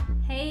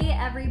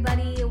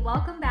everybody.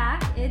 Welcome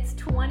back. It's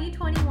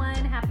 2021.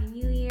 Happy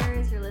New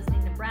Year's. You're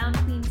listening to Brown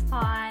Queens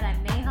Pod.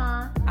 I'm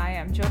Neha. I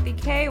am Jyoti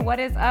K. What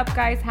is up,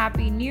 guys?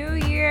 Happy New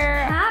Year.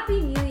 Happy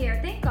New Year.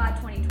 Thank God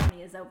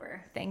 2020 is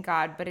over. Thank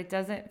God, but it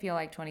doesn't feel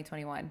like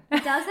 2021.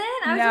 It doesn't?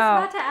 I was just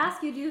about to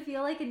ask you, do you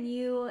feel like a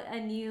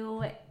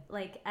new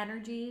like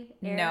energy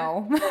air?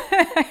 No.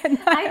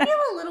 I feel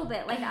a little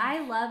bit. Like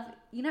I love,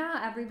 you know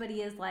how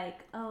everybody is like,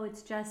 oh,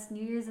 it's just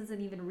New Year's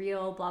isn't even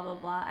real, blah, blah,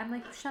 blah. I'm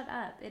like, shut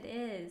up. It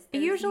is.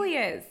 It usually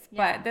is.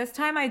 Yeah. But this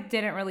time I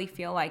didn't really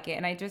feel like it.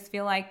 And I just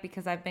feel like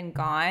because I've been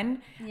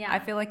gone, I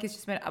feel like it's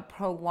just been a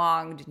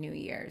prolonged New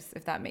Year's,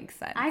 if that makes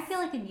sense. I feel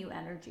like a new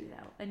energy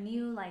though. A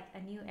new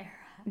era.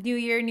 New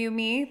year, new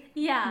me?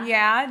 Yeah.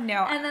 Yeah,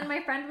 no. And then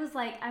my friend was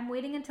like, I'm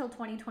waiting until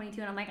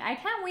 2022. And I'm like, I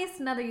can't waste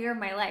another year of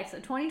my life. So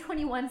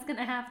 2021 is going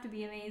to have to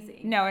be amazing.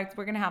 No,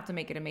 we're going to have to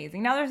make it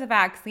amazing. Now there's a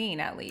vaccine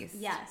at least.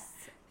 Yes.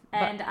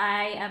 And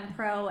I am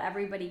pro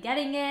everybody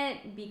getting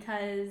it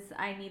because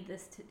I need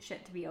this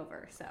shit to be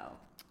over. So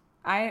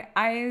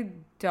I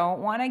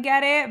don't want to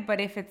get it, but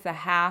if it's a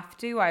have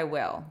to, I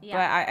will.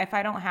 Yeah. But if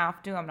I don't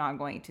have to, I'm not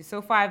going to.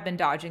 So far, I've been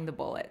dodging the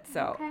bullet.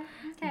 So.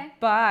 Okay.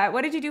 But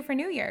what did you do for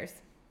New Year's?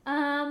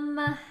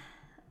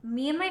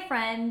 Me and my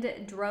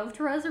friend drove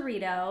to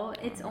Rosarito.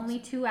 It's only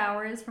 2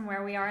 hours from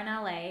where we are in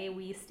LA.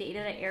 We stayed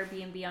at an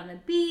Airbnb on the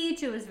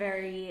beach. It was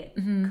very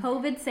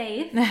COVID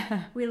safe.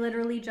 We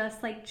literally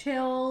just like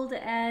chilled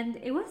and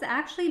it was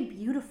actually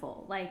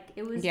beautiful. Like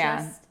it was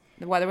just...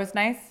 The weather was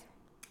nice?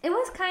 It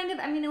was kind of,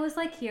 I mean, it was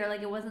like here,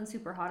 like it wasn't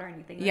super hot or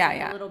anything. It was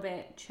like a little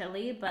bit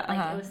chilly, but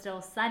like it was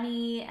still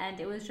sunny and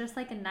it was just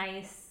like a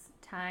nice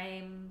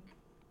time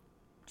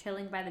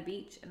chilling by the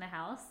beach in the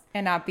house.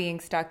 And not being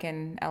stuck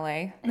in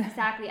LA.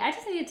 Exactly. I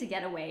just needed to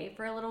get away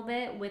for a little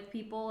bit with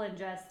people and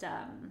just,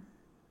 I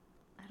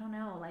don't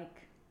know,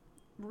 like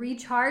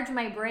recharge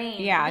my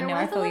brain. Yeah, there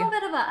was a little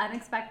bit of an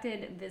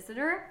unexpected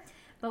visitor,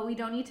 but we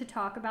don't need to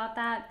talk about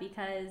that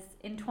because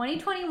in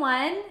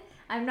 2021,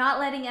 I'm not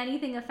letting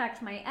anything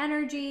affect my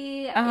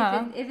energy.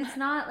 If it's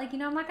not like,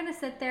 I'm not going to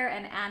sit there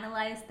and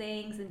analyze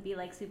things and be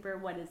like super,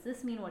 what does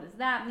this mean? What does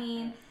that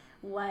mean?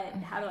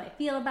 How do I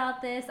feel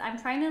about this? I'm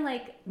trying to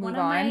like, Move one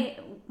of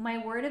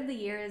my word of the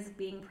year is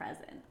being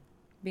present.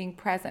 Being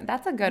present.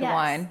 That's a good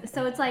one.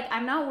 So it's like,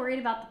 I'm not worried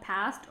about the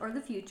past or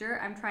the future.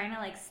 I'm trying to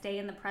like stay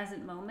in the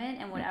present moment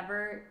and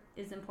whatever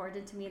is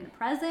important to me in the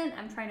present,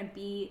 I'm trying to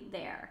be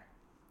there.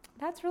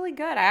 That's really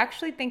good. I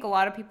actually think a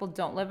lot of people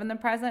don't live in the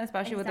present,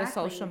 especially with the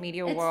social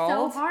media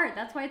world. It's so hard.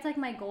 That's why it's like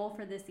my goal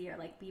for this year,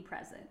 like be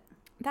present.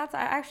 I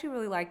actually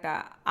really like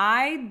that.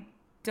 I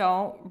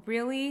don't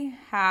really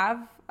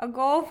have a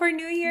goal for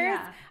New Year's.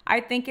 Yeah. I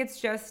think it's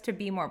just to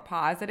be more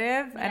positive.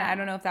 Yeah. And I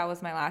don't know if that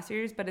was my last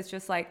year's, but it's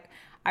just like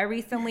I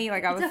recently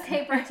It's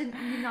okay for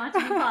you not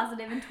to be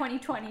positive in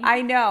 2020.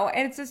 I know.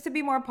 And it's just to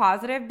be more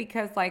positive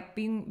because like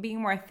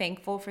being more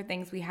thankful for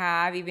things we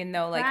have, even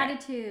though like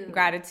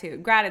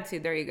gratitude.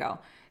 There you go.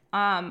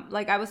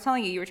 Like I was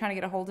telling you were trying to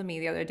get a hold of me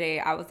the other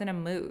day. I was in a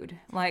mood.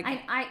 Like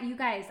you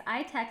guys,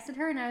 I texted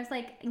her and I was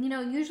like,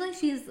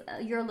 usually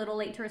you're a little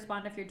late to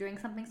respond if you're doing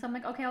something. So I'm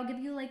like, okay, I'll give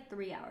you like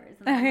 3 hours.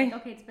 And I'm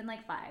like, okay, it's been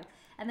like 5.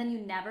 And then you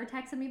never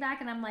texted me back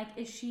and I'm like,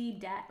 is she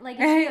dead? Like,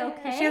 is she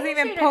okay? She hasn't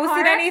even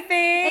posted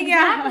anything.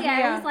 Exactly.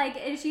 Yeah. I was like,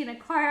 is she in a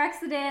car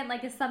accident?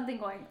 Like, is something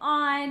going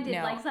on?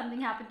 Did like something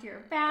happen to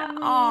your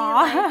family?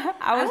 Aww. Like,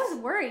 I was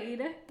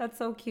worried. That's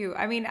so cute.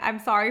 I mean, I'm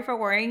sorry for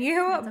worrying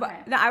you, It's okay.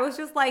 but I was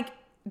just like,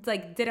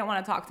 didn't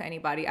want to talk to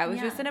anybody. I was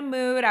just in a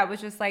mood. I was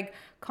just like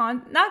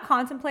not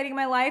contemplating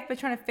my life, but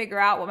trying to figure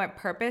out what my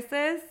purpose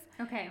is.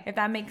 Okay. If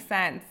that makes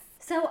sense.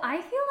 So I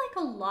feel like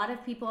a lot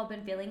of people have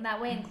been feeling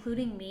that way,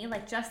 including me.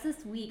 Like just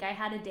this week, I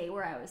had a day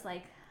where I was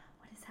like,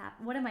 what is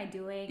happening? What am I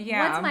doing?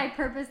 Yeah. What's my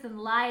purpose in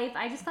life?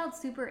 I just felt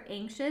super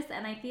anxious.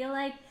 And I feel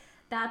like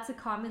that's a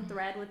common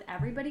thread with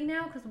everybody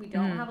now because we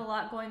don't have a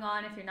lot going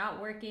on. If you're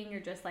not working,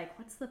 you're just like,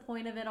 what's the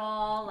point of it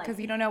all? Like,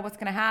 because you don't know what's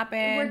going to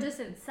happen. We're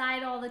just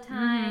inside all the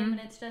time. And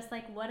it's just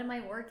like, what am I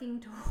working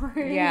towards?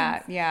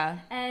 Yeah.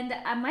 And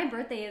my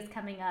birthday is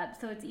coming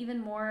up. So it's even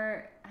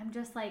more, I'm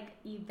just like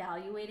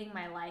evaluating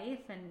my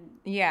life and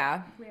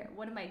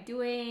what am I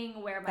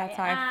doing? Where am I at? That's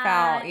how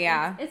I felt.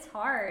 Yeah. It's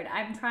hard.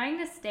 I'm trying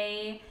to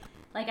stay,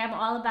 like I'm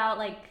all about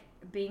like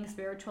being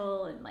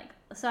spiritual and like,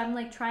 so I'm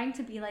like trying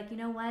to be like, you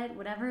know what,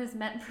 whatever is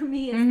meant for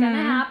me is gonna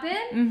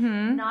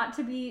happen. Not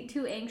to be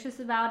too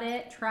anxious about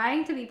it,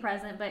 trying to be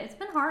present, but it's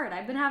been hard.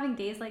 I've been having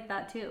days like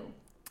that too.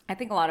 I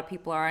think a lot of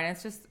people are, and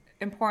it's just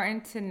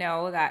important to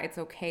know that it's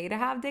okay to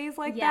have days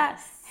like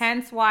that.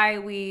 Hence why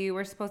we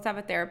were supposed to have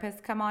a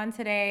therapist come on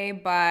today,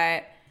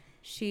 but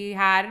she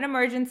had an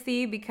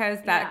emergency because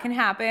that can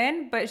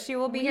happen, but she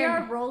will be here. We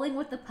are rolling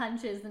with the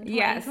punches in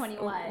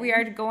 2021. Yes, we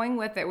are going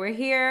with it. We're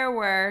here.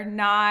 We're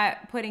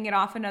not putting it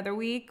off another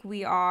week.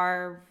 We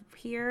are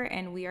here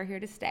and we are here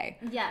to stay.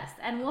 Yes,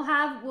 and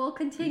we'll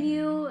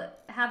continue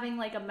having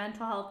like a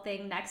mental health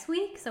thing next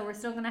week. So we're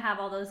still going to have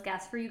all those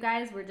guests for you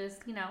guys. We're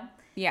just,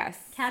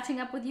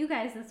 catching up with you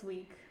guys this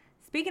week.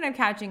 Speaking of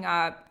catching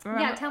up.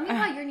 Tell me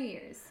about your New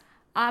Year's.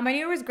 My New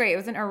Year was great. It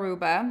was in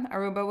Aruba.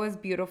 Aruba was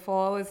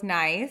beautiful. It was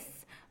nice.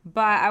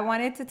 But I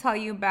wanted to tell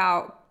you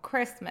about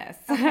Christmas.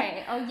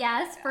 Okay. Oh,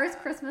 yes. First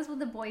Christmas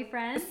with a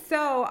boyfriend.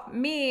 So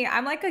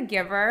I'm like a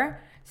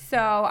giver. So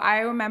I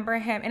remember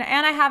him, and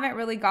I haven't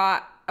really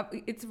got,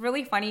 it's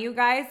really funny, you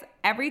guys.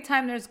 Every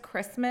time there's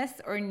Christmas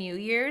or New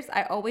Year's,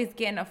 I always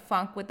get in a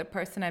funk with the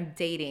person I'm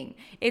dating.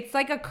 It's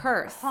like a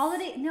curse.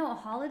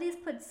 Holidays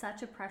put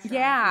such a pressure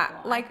on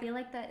people. Like, I feel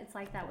like that it's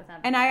like that with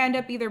everyone. And I end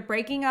up either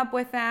breaking up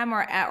with them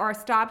or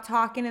stop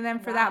talking to them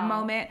for that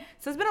moment.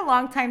 So it's been a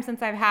long time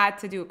since I've had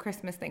to do a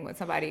Christmas thing with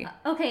somebody.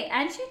 Okay,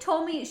 and she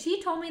told me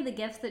the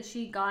gifts that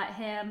she got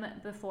him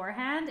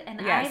beforehand, and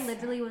I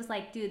literally was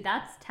like, dude,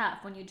 that's tough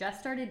when you just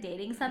started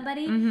dating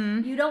somebody.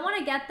 Mm-hmm. You don't want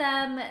to get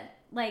them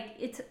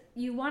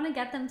you want to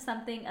get them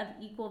something of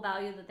equal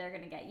value that they're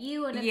going to get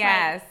you. And it's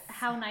like,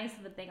 how nice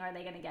of a thing are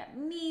they going to get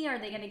me? Are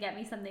they going to get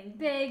me something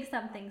big,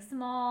 something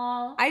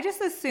small? I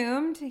just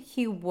assumed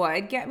he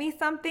would get me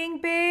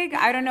something big.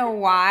 I don't know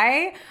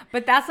why,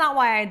 but that's not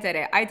why I did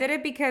it. I did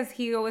it because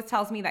he always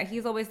tells me that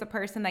he's always the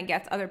person that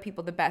gets other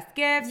people the best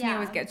gifts. Yeah. He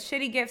always gets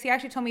shitty gifts. He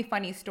actually told me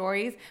funny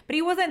stories, but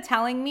he wasn't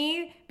telling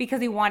me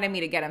because he wanted me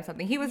to get him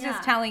something. He was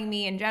just telling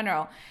me in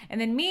general. And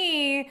then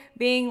me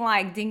being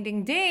like, ding,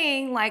 ding,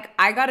 ding, like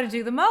I got to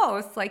do the most.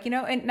 Like, you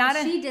know, and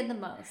she did the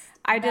most.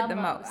 I did the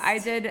most. I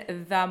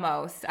did the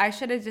most. I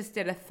should have just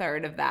did a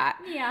third of that.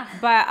 Yeah.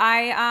 But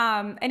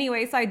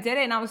anyway, so I did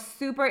it and I was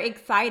super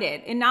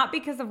excited. And not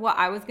because of what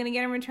I was going to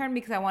get in return,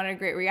 because I wanted a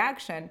great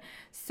reaction.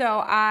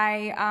 So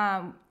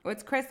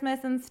it's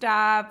Christmas and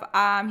stuff.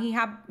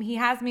 He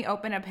has me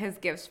open up his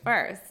gifts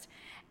first.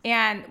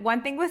 And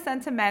one thing was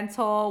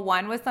sentimental.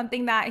 One was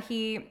something that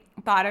he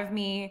thought of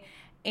me.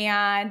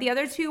 And the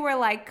other two were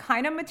like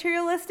kind of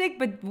materialistic,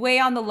 but way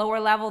on the lower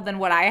level than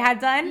what I had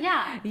done.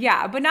 Yeah.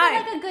 Yeah, but not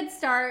like a good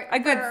start. A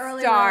good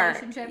early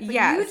start. Relationship, but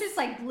you just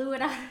like blew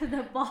it out of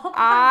the ballpark.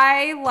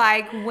 I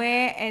like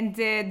went and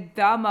did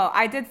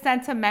I did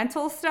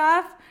sentimental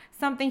stuff,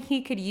 something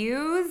he could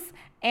use.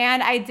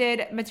 And I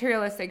did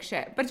materialistic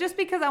shit, but just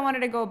because I wanted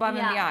to go above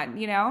and beyond,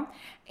 you know?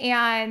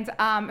 And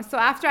so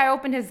after I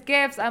opened his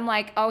gifts, I'm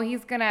like, oh,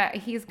 he's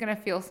gonna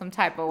feel some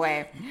type of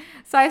way.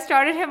 So I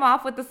started him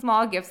off with the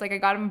small gifts. Like I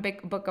got him a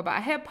big book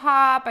about hip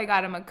hop. I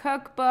got him a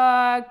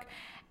cookbook.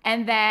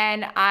 And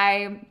then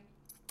I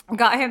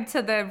got him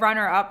to the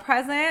runner-up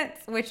present,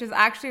 which is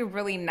actually a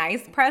really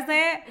nice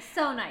present.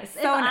 So nice.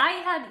 If I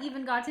had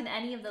even gotten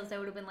any of those, I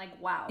would have been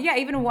like, wow. Yeah,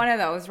 even one of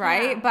those,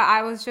 right? Yeah. But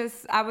I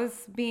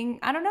was being,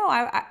 I don't know,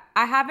 I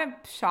haven't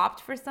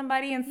shopped for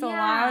somebody in so long.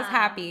 I was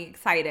happy,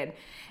 excited.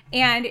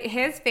 And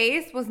his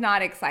face was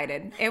not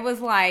excited. It was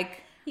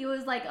like... He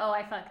was like, oh,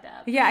 I fucked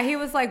up. Yeah, he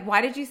was like,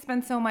 why did you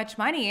spend so much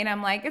money? And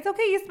I'm like, it's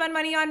okay, you spend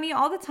money on me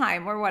all the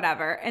time or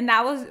whatever.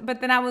 But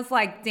then I was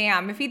like,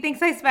 damn, if he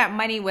thinks I spent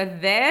money with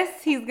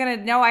this, he's going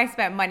to know I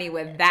spent money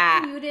with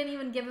that. You didn't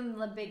even give him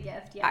the big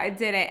gift yet. I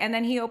didn't. And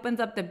then he opens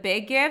up the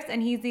big gifts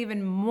and he's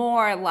even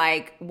more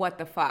like, what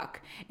the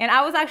fuck? And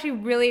I was actually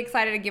really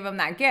excited to give him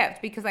that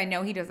gift because I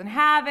know he doesn't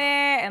have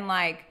it. And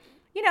like,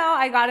 you know,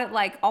 I got it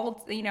like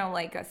all, you know,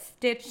 like a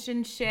stitch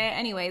and shit.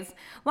 Anyways,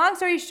 long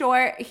story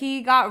short,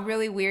 he got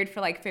really weird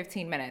for like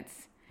 15 minutes.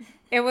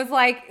 It was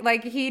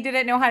like he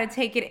didn't know how to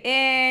take it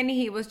in.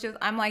 He was just,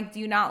 I'm like,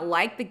 do you not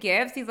like the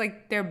gifts? He's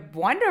like, they're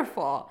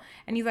wonderful.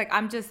 And he's like,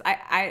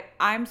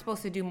 I'm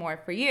supposed to do more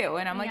for you.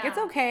 And I'm like, it's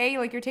okay.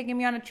 Like you're taking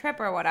me on a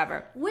trip or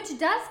whatever. Which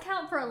does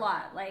count for a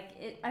lot.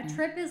 Like a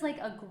trip is like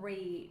a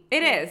great.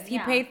 It is. He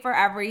paid for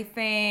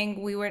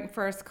everything. We went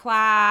first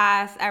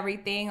class,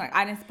 everything. Like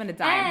I didn't spend a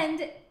dime.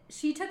 And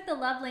she took the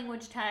love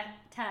language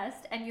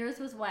test, and yours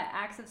was what?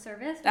 Acts of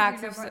service?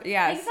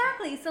 Yes.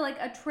 Exactly. So, like,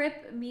 a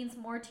trip means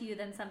more to you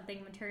than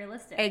something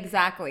materialistic.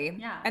 Exactly.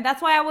 Yeah. And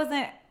that's why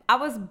I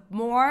was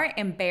more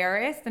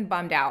embarrassed and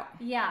bummed out.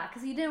 Yeah,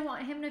 because you didn't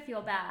want him to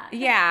feel bad.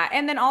 Yeah,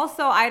 and then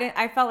also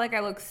I felt like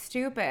I looked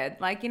stupid.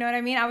 Like, you know what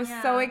I mean? I was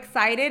so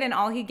excited, and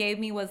all he gave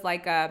me was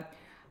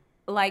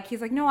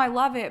he's like, no, I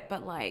love it,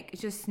 but like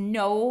just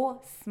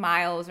no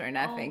smiles or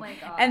nothing. Oh my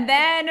God. And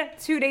then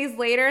 2 days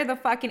later, the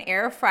fucking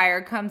air fryer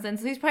comes in.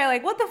 So he's probably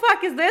like, what the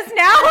fuck is this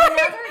now?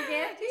 Another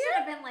gift? You should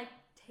have been like,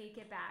 take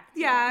it back.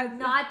 Yeah.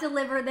 Not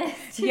deliver this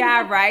to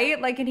Yeah, you.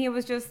 right? Like, and he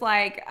was just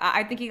like,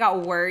 I think he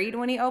got worried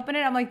when he opened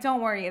it. I'm like,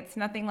 don't worry. It's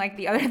nothing like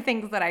the other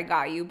things that I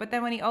got you. But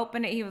then when he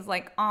opened it, he was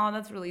like, oh,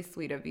 that's really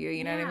sweet of you.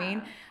 You know what I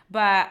mean?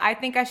 But I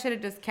think I should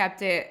have just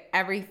kept it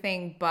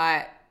everything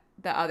but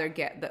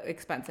the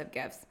expensive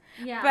gifts.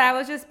 Yeah. But I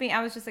was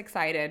just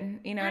excited.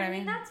 You know what I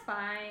mean? That's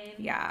fine.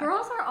 Yeah.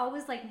 Girls are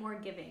always like more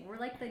giving. We're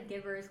like the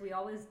givers. We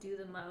always do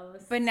the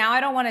most. But now I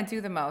don't want to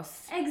do the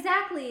most.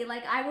 Exactly.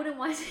 Like I wouldn't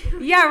want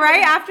to. Yeah,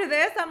 right? After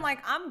this, I'm like,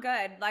 I'm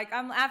good. Like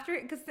and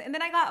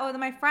then I got,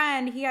 my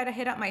friend, he had to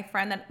hit up my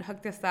friend that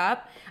hooked us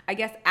up, I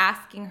guess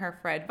asking her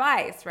for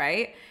advice,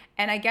 right?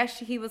 And I guess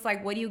he was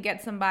like, what do you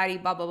get somebody,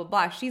 blah, blah, blah,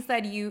 blah. She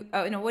said,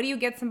 what do you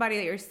get somebody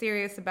that you're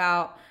serious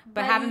about,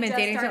 but haven't been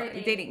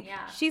dating?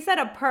 Yeah. She said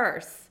a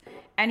purse.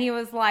 And he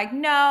was like,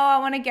 no, I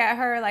want to get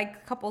her like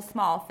a couple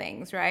small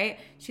things, right?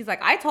 She's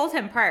like, I told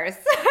him purse.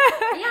 Yeah,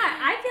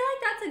 I feel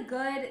like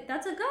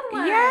that's a good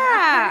one.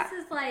 Yeah. A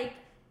purse is like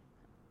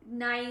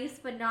nice,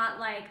 but not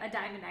like a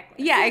diamond necklace.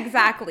 Yeah,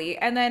 exactly.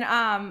 And then,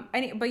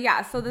 but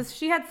yeah, so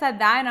she had said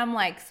that, and I'm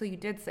like, so you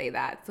did say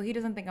that. So he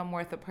doesn't think I'm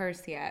worth a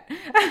purse yet. So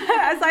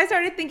I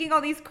started thinking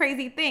all these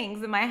crazy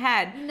things in my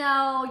head.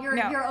 No, you're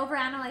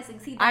overanalyzing.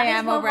 See, I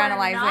am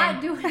overanalyzing. We're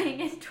not doing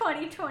in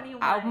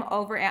 2021.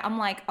 I'm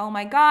like, oh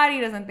my God,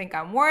 he doesn't think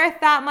I'm worth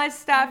that much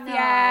stuff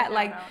yet.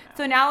 No.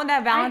 So now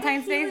that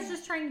Valentine's Day, he was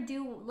just trying to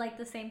do like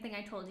the same thing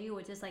I told you,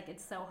 which is like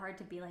it's so hard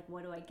to be like,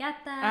 what do I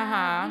get them?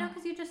 You know,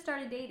 because you just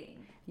started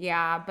dating.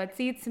 Yeah, but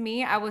see, to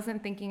me, I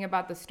wasn't thinking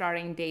about the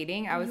starting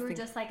dating. You were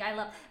just like,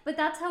 but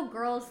that's how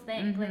girls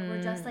think. Like,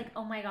 we're just like,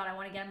 oh my God, I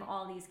want to get him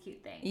all these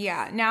cute things.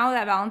 Yeah, now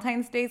that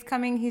Valentine's Day is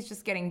coming, he's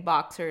just getting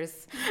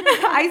boxers.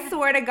 I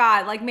swear to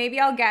God, like maybe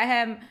I'll get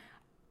him.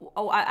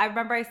 Oh, I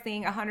remember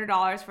seeing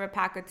 $100 for a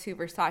pack of 2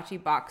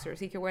 Versace boxers.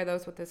 He can wear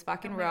those with his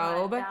fucking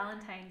robe. God,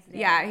 Valentine's Day.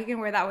 Yeah, he can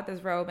wear that with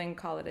his robe and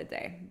call it a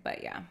day.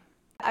 But yeah.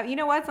 You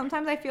know what?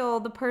 Sometimes I feel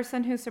the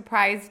person who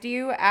surprised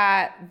you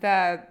at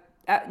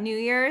New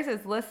Year's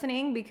is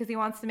listening because he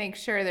wants to make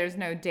sure there's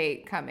no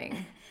date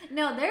coming.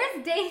 No,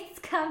 there's dates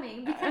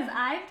coming because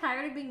I'm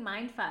tired of being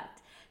mind-fucked.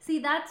 See,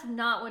 that's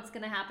not what's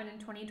going to happen in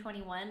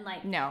 2021.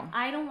 Like, no.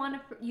 I don't want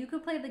to, you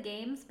could play the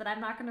games, but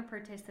I'm not going to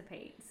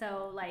participate.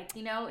 So, like,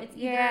 you know, it's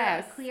either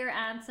a clear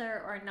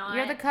answer or not.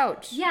 You're the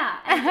coach. Yeah.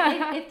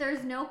 And if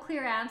there's no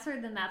clear answer,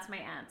 then that's my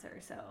answer.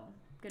 So,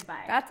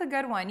 goodbye. That's a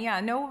good one. Yeah.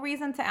 No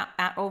reason to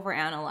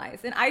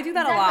overanalyze. And I do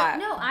that a lot.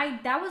 No,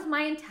 that was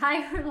my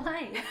entire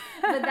life.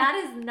 But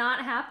that is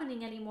not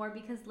happening anymore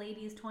because,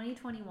 ladies,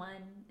 2021,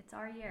 it's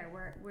our year.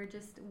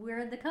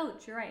 We're the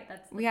coach. You're right.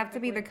 We have to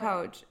be the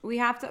coach. We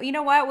have to, you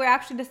know what? We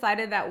actually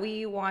decided that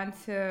we want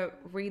to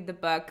read the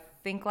book,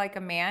 Think Like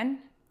a Man.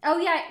 Oh,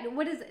 yeah.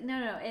 What is it?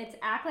 No. It's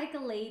Act Like a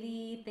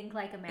Lady, Think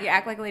Like a Man. Yeah,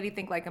 Act Like a Lady,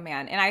 Think Like a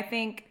Man. And I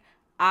think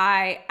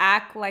I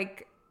act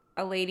like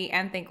a lady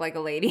and think like a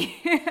lady.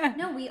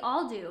 No, we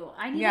all do.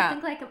 I need to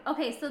think like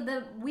okay,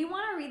 so we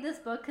want to read this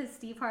book because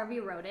Steve Harvey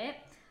wrote it.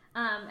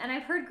 And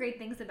I've heard great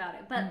things about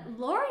it. But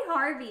Lori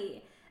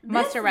Harvey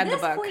must have read the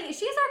book. Queen,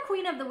 she's our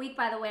queen of the week,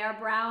 by the way, our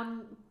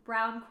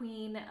brown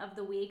queen of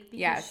the week,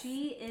 because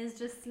she is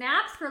just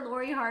snaps for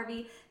Lori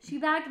Harvey. She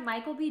backed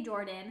Michael B.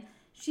 Jordan.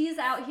 She's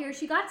out here.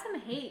 She got some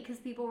hate because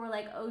people were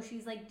like, "Oh,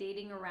 she's like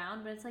dating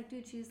around," but it's like,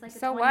 dude, she's like a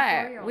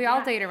 24-year-old. We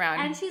all date around,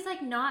 and she's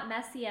like not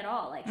messy at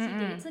all. Like she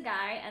dates a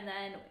guy, and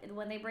then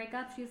when they break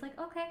up, she's like,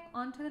 "Okay,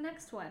 on to the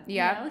next one."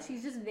 Yeah, you know?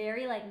 She's just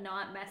very like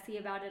not messy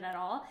about it at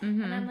all.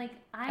 And I'm like,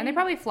 and they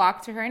probably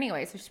flock to her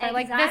anyway, so she's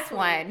probably like this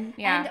one.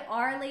 Yeah, and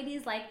are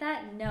ladies like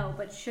that? No,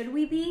 but should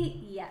we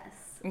be? Yes.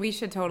 We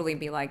should totally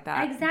be like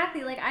that.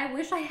 Exactly. Like I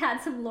wish I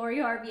had some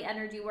Lori Harvey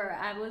energy where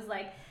I was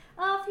like,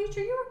 oh, Future,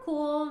 you were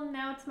cool.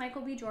 Now it's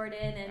Michael B.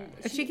 Jordan.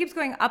 And she keeps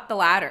going up the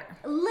ladder.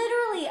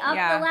 Literally up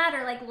the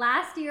ladder. Like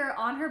last year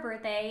on her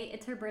birthday,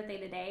 it's her birthday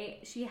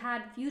today, she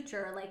had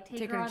Future like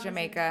take her on to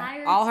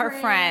Jamaica. All her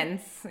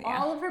friends.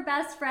 All of her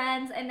best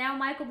friends. And now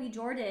Michael B.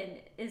 Jordan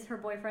is her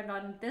boyfriend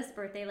on this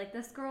birthday. Like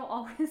this girl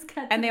always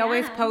gets and they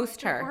always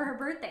post her. For her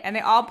birthday. And they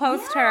all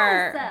post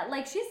her.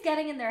 Like she's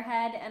getting in their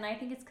head, and I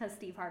think it's because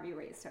Steve Harvey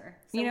raised her.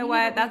 So you know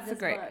what? That's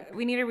great.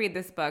 We need to read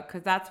this book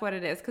because that's what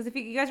it is. Because if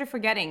you guys are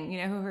forgetting,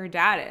 you know, who her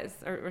dad is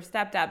or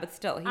stepdad, but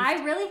still.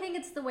 I really think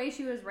it's the way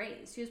she was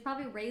raised. She was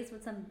probably raised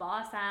with some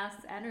boss-ass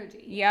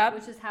energy. Yep.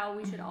 Which is how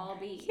we should all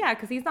be. Yeah,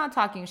 because he's not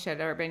talking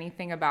shit or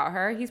anything about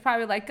her. He's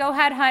probably like, go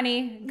ahead,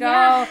 honey.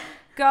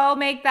 Go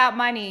make that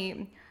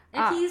money.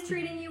 If he's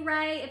treating you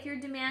right, if you're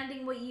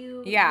demanding what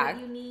you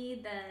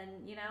need,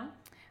 then, you know.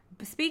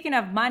 Speaking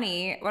of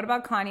money, what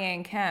about Kanye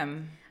and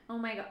Kim? Oh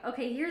my God.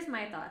 Okay, here's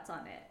my thoughts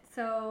on it.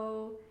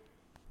 So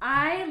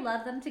I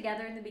loved them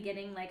together in the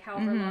beginning, like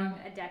however long,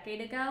 a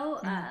decade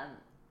ago.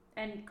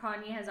 And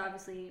Kanye has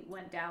obviously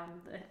went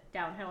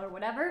downhill or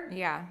whatever.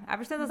 Yeah,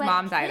 ever since his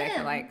mom died, I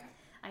feel like.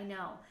 I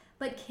know.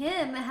 But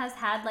Kim has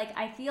had, like,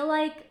 I feel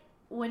like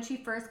when she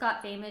first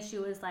got famous, she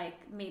was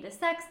like made a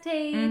sex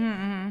tape,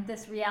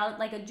 this reality,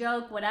 like a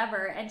joke,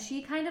 whatever. And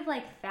she kind of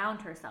like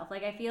found herself.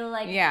 Like I feel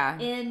like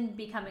in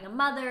becoming a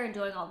mother and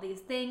doing all these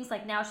things,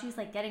 like now she's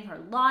like getting her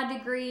law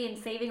degree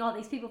and saving all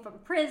these people from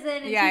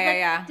prison.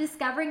 And she's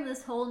discovering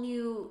this whole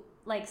new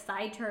like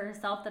side to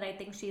herself that I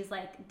think she's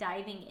like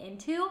diving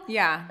into.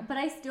 Yeah. But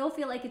I still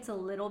feel like it's a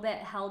little bit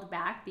held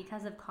back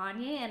because of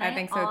Kanye. And I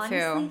think so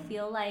honestly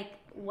feel like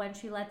when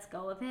she lets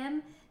go of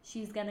him,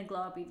 she's gonna glow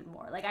up even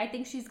more. Like I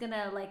think she's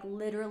gonna like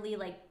literally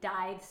like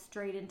dive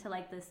straight into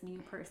like this new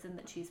person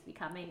that she's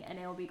becoming, and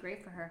it'll be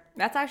great for her.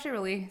 That's actually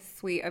really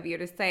sweet of you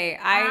to say.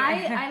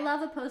 I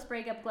love a post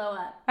breakup glow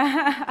up.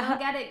 Go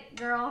get it,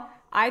 girl.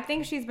 I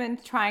think she's been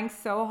trying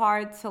so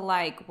hard to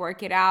like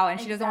work it out, and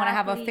she doesn't want to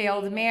have a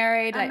failed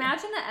marriage.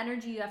 Imagine the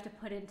energy you have to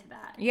put into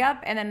that.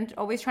 Yep, and then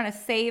always trying to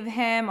save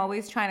him,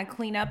 always trying to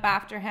clean up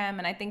after him,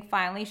 and I think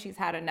finally she's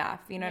had enough.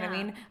 You know what I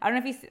mean? I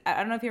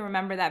don't know if you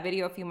remember that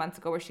video a few months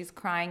ago where she's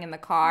crying in the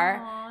car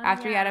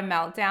after he had a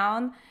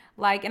meltdown.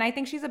 Like, and I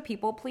think she's a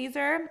people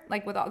pleaser.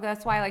 Like,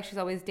 that's why, like, she's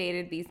always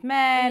dated these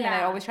men, and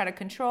they always try to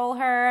control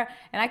her.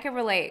 And I can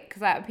relate,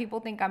 because people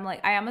think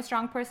I am a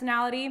strong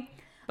personality.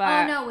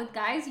 But, no, with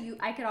guys,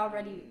 I could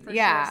already for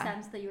sure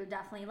sense that you were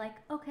definitely like,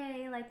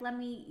 okay, like, let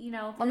me,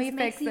 let me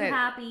fix you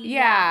happy.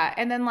 Yeah.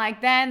 And then, like,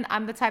 then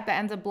I'm the type that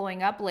ends up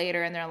blowing up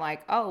later, and they're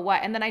like, oh,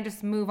 what? And then I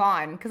just move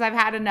on, because I've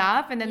had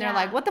enough. And then they're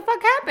like, what the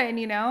fuck happened,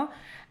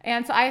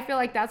 And so I feel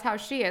like that's how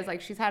she is.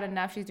 Like, she's had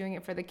enough. She's doing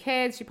it for the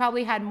kids. She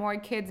probably had more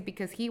kids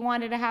because he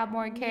wanted to have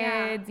more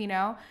kids,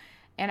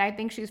 And I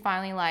think she's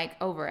finally,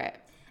 like, over it.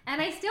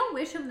 And I still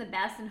wish him the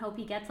best and hope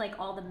he gets, like,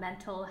 all the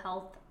mental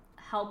health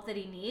help that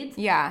he needs.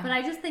 Yeah. But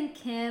I just think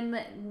Kim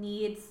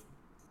needs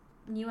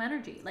new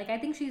energy. Like, I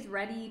think she's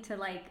ready to,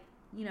 like,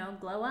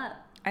 glow up.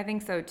 I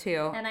think so,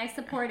 too. And I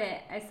support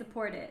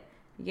it.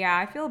 Yeah,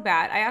 I feel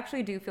bad. I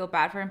actually do feel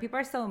bad for him. People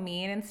are so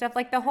mean and stuff.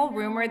 Like, the whole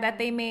rumor that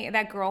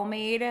that girl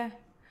made...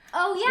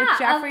 Oh, yeah. With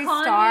Jeffree of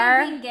Kanye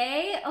Star being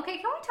gay. Okay,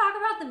 can we talk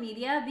about the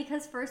media?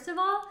 Because first of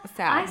all,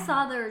 I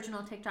saw the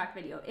original TikTok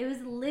video. It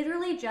was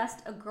literally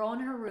just a girl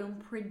in her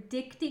room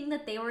predicting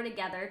that they were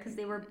together because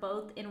they were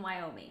both in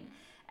Wyoming.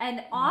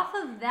 And off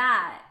of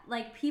that,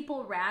 like,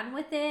 people ran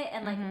with it,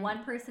 and like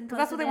one person posted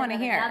that's what they want to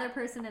hear. Another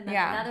person, and then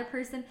another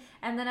person,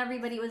 and then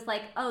everybody was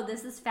like, "Oh,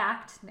 this is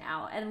fact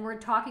now," and we're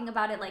talking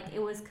about it like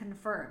it was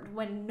confirmed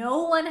when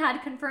no one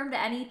had confirmed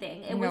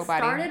anything. It was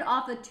started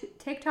off a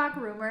TikTok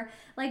rumor.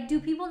 Like,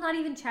 do people not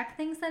even check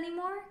things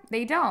anymore?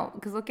 They don't,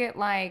 because look at,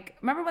 like,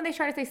 remember when they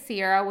tried to say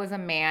Sierra was a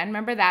man?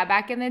 Remember that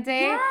back in the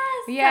day?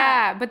 Yes.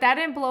 Yeah, but that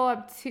didn't blow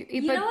up too.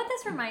 You know what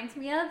this reminds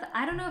me of?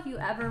 I don't know if you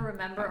ever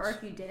remember or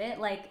if you did it,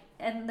 like,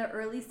 in the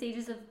early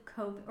stages of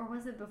COVID, or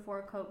was it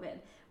before COVID,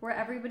 where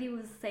everybody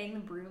was saying the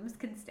brooms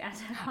could stand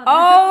up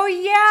on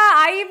yeah,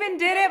 I even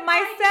did it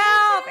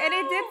myself, and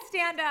it did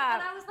stand up.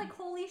 And I was like,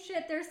 holy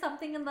shit, there's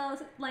something in those,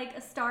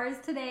 like, stars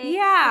today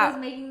that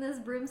was making this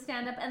broom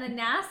stand up. And then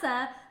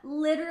NASA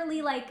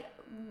literally, like,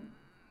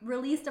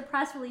 released a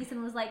press release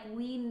and was like,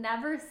 we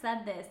never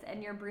said this,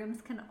 and your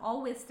brooms can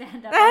always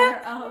stand up on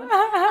their own.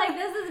 Like,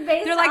 this is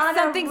based they're like, on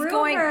something's a rumor.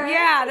 going,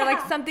 they're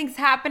like, something's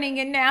happening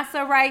in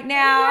NASA right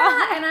now.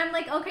 Yeah, and I'm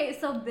like, okay,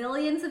 so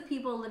billions of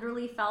people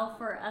literally fell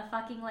for a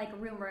fucking, like,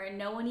 rumor, and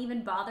no one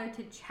even bothered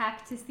to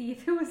check to see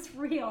if it was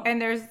real.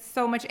 And there's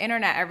so much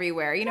internet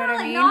everywhere, you know what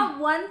I mean? Not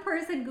one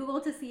person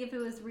Googled to see if it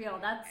was real.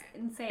 That's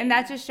insane. And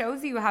that just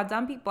shows you how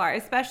dumb people are,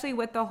 especially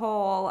with the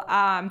whole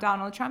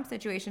Donald Trump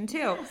situation,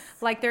 too. Yes.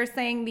 Like, they're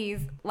saying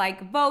these,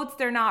 like, votes,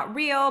 they're not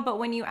real, but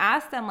when you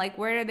ask them, like,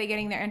 where are they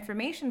getting their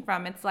information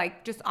from, it's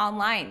like just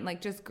online,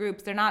 like, just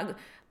groups. They're not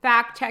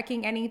fact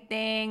checking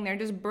anything, they're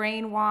just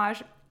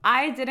brainwashed.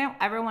 I didn't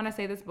ever want to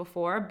say this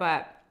before,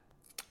 but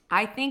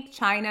I think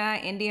China,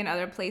 India, and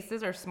other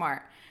places are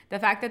smart. The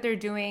fact that they're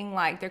doing,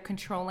 like, they're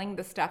controlling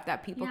the stuff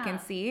that people can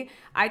see,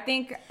 I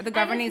think the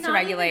government needs to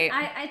regulate.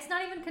 It's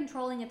not even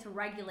controlling, it's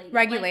regulating.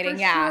 Regulating,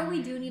 like, for sure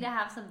we do need to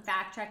have some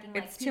fact checking.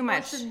 Like, it's too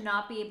much. People should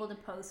not be able to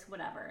post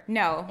whatever.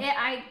 No.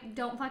 I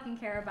don't fucking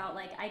care about,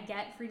 like, I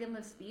get freedom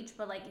of speech,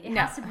 but, like, it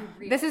has to be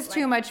real. This is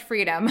too much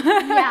freedom.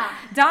 Yeah.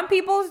 Dumb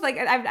people's, like,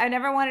 I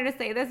never wanted to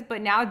say this,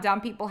 but now dumb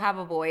people have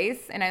a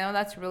voice. And I know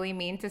that's really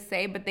mean to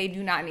say, but they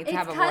do not need to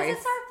have a voice. It's because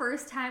it's our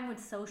first time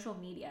with social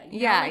media.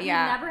 You know? We've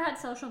never had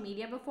social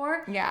media before.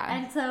 Yeah.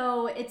 And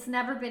so it's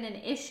never been an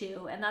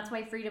issue, and that's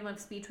why freedom of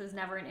speech was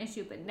never an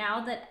issue. But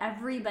now that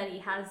everybody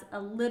has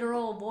a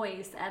literal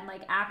voice and,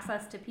 like,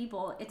 access to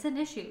people, it's an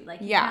issue. Like,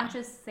 you can't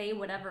just say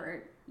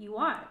whatever you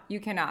want.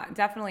 You cannot.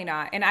 Definitely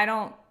not. And I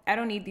don't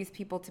need these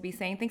people to be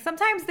saying things.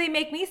 Sometimes they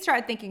make me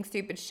start thinking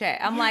stupid shit.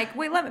 I'm like,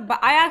 wait, but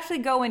I actually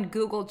go and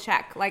Google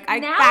check. Like, I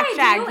fact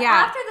check. Yeah.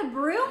 After the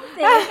broom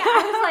thing,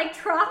 I was, like,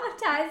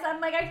 traumatized.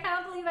 I'm like, I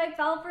can't believe I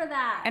fell for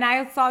that. And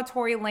I saw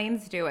Tory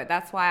Lanez do it.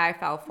 That's why I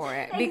fell for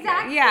it.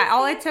 Exactly. Yeah.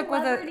 All it took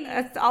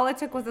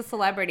was a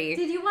celebrity.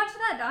 Did you watch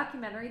that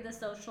documentary, The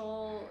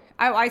Social?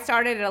 I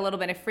started it a little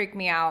bit. It freaked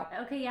me out.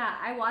 Okay, yeah.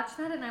 I watched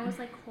that and I was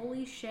like,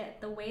 holy shit.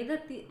 The way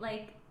that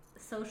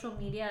social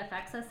media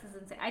affects us is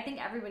insane. I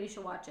think everybody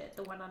should watch it.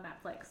 The one on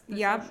Netflix.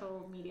 The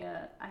social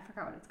media, I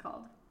forgot what it's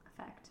called.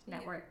 Effect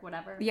Network,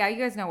 whatever. Yeah, you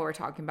guys know what we're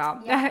talking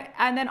about. Yeah.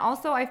 And then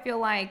also I feel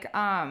like,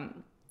 I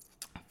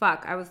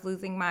was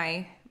losing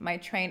my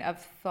train of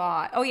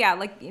thought. Oh yeah,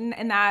 like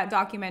in that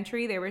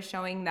documentary, they were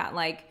showing that,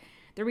 like,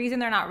 the reason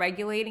they're not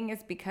regulating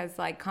is because,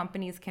 like,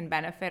 companies can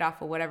benefit off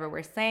of whatever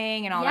we're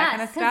saying and all that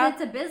kind of stuff. Yes,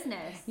 because it's a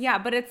business. Yeah,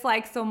 but it's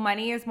like, so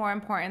money is more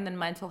important than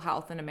mental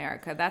health in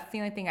America. That's the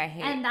only thing I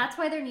hate. And that's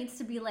why there needs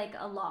to be, like,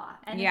 a law.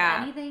 And if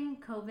anything,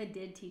 COVID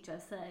did teach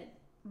us that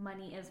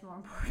money is more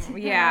important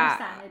than our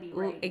sanity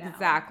right now.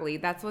 Exactly.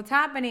 That's what's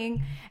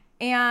happening.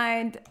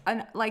 And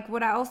like,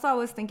 what I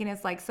was thinking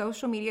is, like,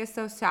 social media is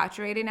so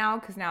saturated now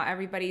because now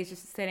everybody's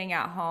just sitting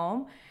at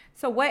home.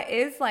 So what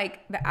is,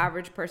 like, the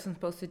average person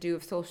supposed to do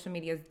if social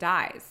media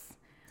dies?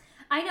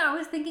 I know. I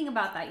was thinking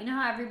about that. You know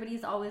how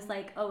everybody's always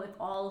like, oh, if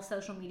all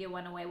social media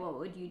went away, what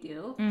would you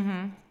do?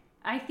 Mm-hmm.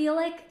 I feel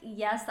like,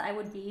 yes, I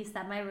would be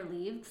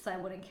semi-relieved, so I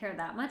wouldn't care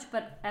that much.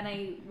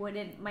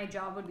 My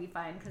job would be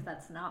fine because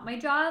that's not my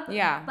job.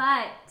 Yeah.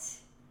 But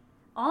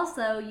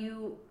also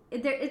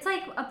it's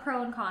like a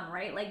pro and con,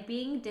 right? Like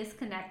being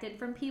disconnected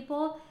from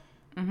people,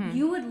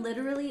 you would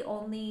literally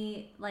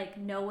only like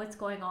know what's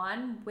going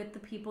on with the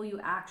people you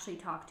actually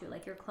talk to,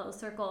 like your close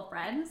circle of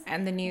friends.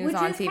 And the news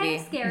on TV. Which is kind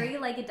of scary.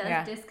 Like it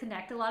does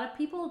disconnect a lot of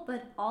people,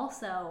 but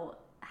also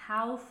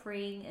how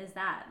freeing is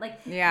that? Like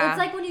it's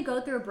like when you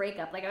go through a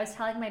breakup. Like I was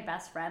telling my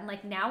best friend,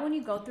 like now when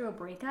you go through a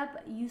breakup,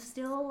 you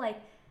still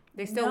like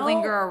they still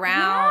linger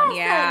around.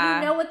 Yeah.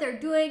 You know what they're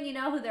doing. You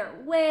know who they're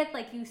with.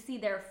 Like, you see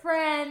their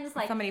friends.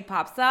 Like somebody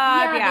pops up.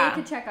 Yeah. They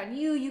could check on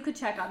you. You could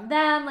check on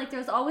them. Like,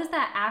 there's always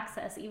that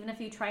access, even if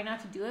you try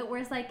not to do it.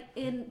 Whereas, like,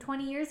 in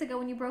 20 years ago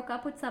when you broke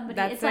up with somebody,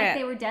 it's like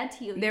they were dead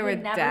to you. You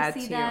would never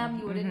see them.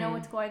 You wouldn't know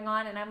what's going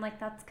on. And I'm like,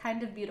 that's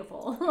kind of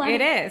beautiful. Like,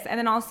 it is. And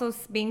then also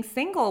being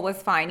single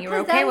was fine. You were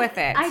okay with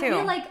it, too. I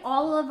feel like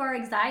all of our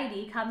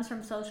anxiety comes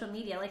from social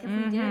media. Like, if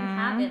we didn't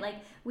have it, like,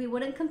 we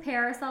wouldn't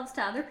compare ourselves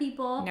to other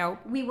people. Nope.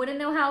 We wouldn't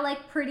know how,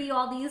 like, pretty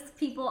all these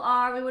people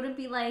are. We wouldn't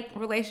be, like...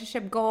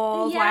 relationship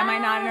goals. Yes. Why am I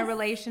not in a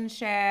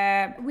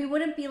relationship? We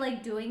wouldn't be,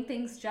 like, doing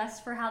things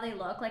just for how they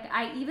look. Like,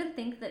 I even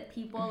think that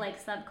people, like,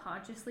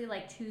 subconsciously,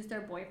 like, choose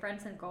their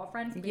boyfriends and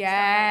girlfriends based on, like,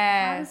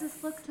 how does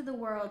this look to the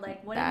world?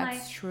 Like, what am I...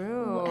 That's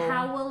true.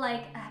 How will,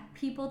 like,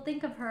 people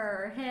think of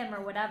her or him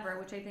or whatever,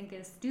 which I think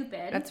is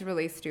stupid. That's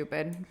really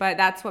stupid. But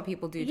that's what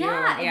people do.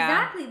 Yeah,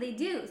 exactly. They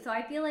do. So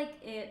I feel like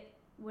it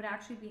would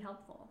actually be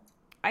helpful.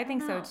 I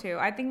think so too.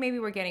 I think maybe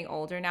we're getting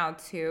older now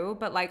too,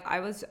 but like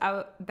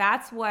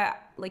that's what,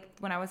 like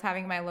when I was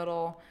having my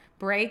little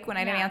break when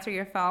I didn't answer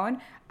your phone,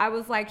 I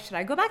was like, should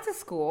I go back to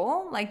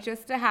school? Like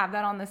just to have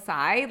that on the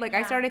side? Like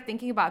I started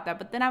thinking about that,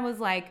 but then I was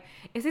like,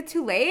 is it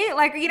too late?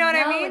 Like, you know what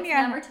I mean? It's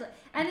never too late.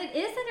 And it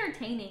is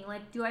entertaining.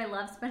 Like, do I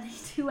love spending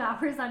 2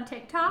 hours on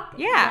TikTok?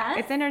 Yeah, yes.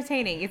 It's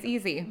entertaining. It's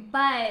easy.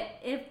 But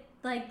if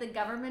like the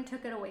government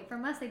took it away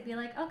from us, they'd be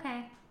like,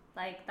 okay,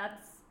 like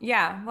that's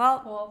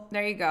cool.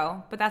 There you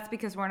go. But that's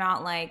because we're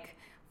not like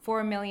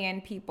 4 million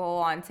people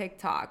on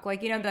TikTok.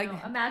 Like, you know, like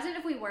imagine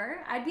if we were.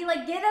 I'd be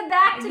like, give it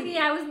back to me.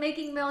 I was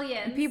making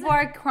millions. People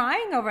are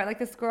crying over it. Like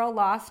this girl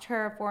lost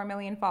her 4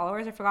 million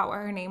followers. I forgot what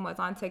her name was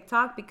on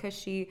TikTok because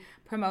she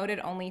promoted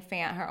her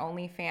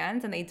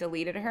OnlyFans and they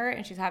deleted her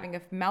and she's having a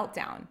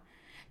meltdown.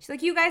 She's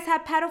like, you guys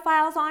have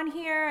pedophiles on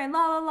here and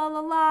la la la la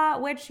la,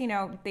 which, you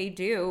know, they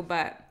do,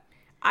 but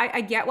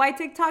I get why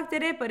TikTok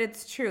did it, but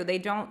it's true. They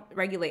don't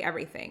regulate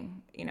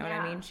everything. You know what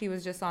I mean? She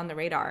was just on the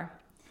radar.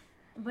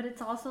 But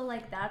it's also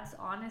like that's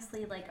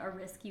honestly like a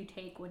risk you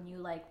take when you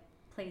like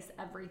place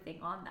everything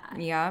on that.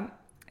 Yeah,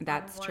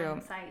 that's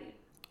true.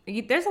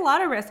 There's a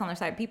lot of risks on their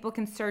site. People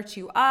can search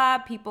you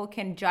up. People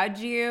can judge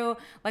you.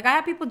 Like I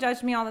have people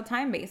judge me all the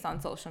time based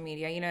on social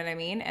media. You know what I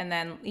mean? And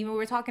then even we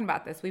were talking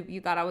about this. You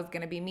thought I was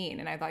going to be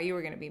mean, and I thought you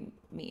were going to be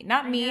mean.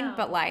 Not mean,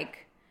 but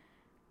like...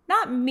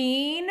 Not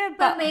mean,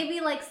 but maybe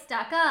like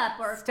stuck up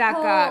or stuck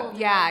cold up.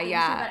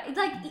 Yeah. It's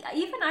like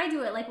even I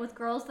do it like with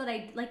girls that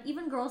I like,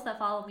 even girls that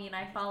follow me and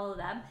I follow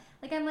them.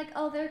 Like I'm like,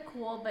 oh, they're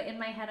cool, but in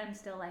my head I'm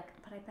still like,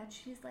 but I bet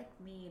she's like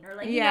mean or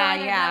like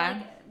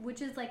like,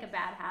 which is like a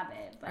bad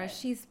habit. But. Or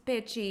she's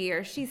bitchy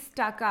or she's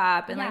stuck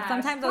up and like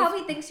sometimes she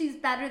probably thinks she's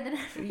better than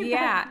everyone.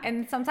 Yeah,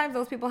 and sometimes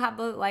those people have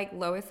the like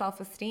lowest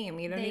self-esteem.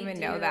 You don't even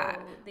know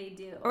that. They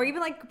do. Or even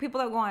like people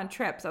that go on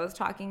trips. I was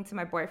talking to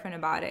my boyfriend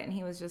about it and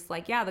he was just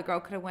like, yeah, the girl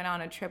could have went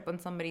on a trip on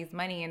somebody's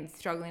money and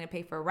struggling to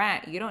pay for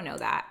rent. You don't know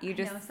that. You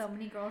just know so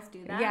many girls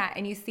do that. Yeah,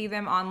 and you see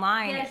them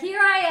online. Yeah,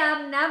 here I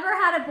am, never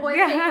had a boy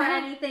pay for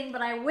anything,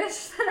 but I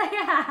wish that I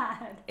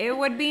had. It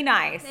would be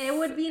nice. It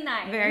would be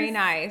nice. Very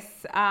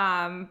nice.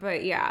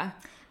 But yeah.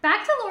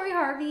 Back to Lori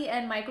Harvey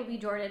and Michael B.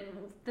 Jordan.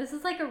 This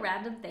is like a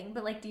random thing,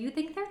 but like, do you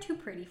think they're too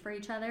pretty for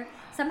each other?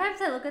 Sometimes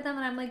I look at them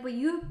and I'm like, but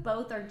you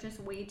both are just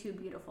way too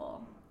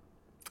beautiful.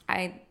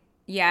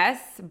 Yes,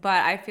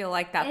 but I feel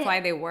like that's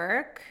why they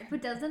work.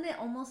 But doesn't it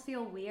almost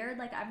feel weird?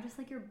 Like, I'm just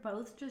like, you're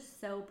both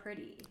just so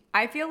pretty.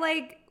 I feel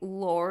like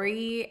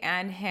Lori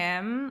and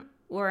him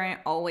weren't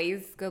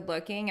always good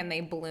looking and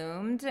they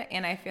bloomed,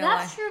 and I feel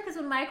that's true, because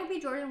when Michael B.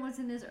 Jordan was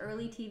in his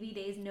early TV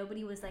days,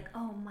 nobody was like,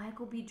 oh,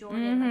 Michael B.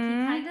 Jordan. Like,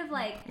 he kind of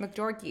like looked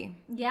dorky.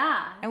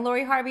 Yeah. And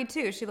Lori Harvey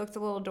too, she looked a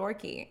little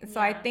dorky. So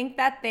I think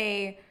that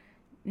they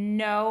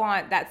know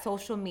on that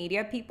social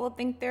media people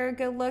think they're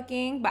good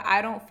looking, but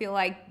I don't feel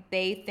like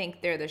they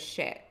think they're the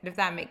shit, if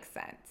that makes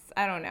sense.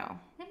 I don't know.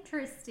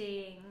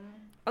 Interesting.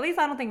 At least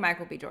I don't think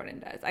Michael B. Jordan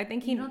does. I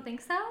think You don't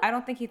think so? I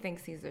don't think he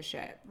thinks he's the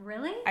shit.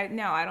 Really?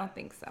 No, I don't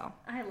think so.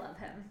 I love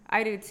him.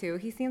 I do too.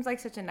 He seems like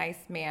such a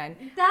nice man.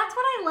 That's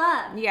what I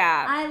love.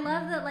 Yeah. I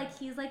love that like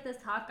he's like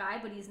this hot guy,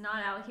 but he's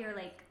not out here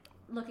like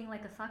looking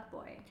like a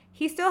fuckboy.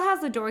 He still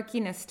has the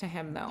dorkiness to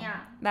him, though. Yeah.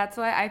 That's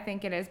what I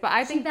think it is. But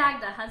I think she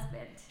bagged a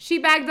husband. She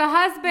bagged a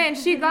husband.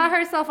 She got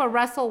herself a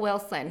Russell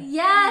Wilson.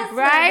 Yes.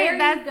 Right?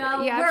 There you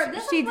go. Yeah,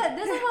 this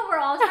is what we're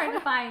all trying to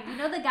find. You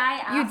know the guy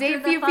after you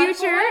date the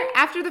future?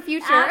 After the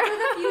future. After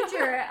the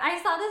future.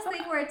 I saw this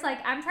thing where it's like,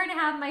 I'm trying to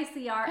have my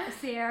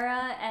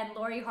Ciara and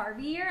Lori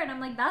Harvey year, and I'm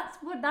like, that's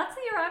the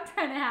year I'm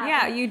trying to have.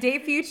 Yeah, you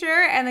date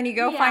future, and then you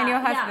go find your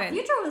husband.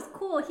 Yeah, future was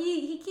cool.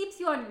 He keeps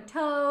you on your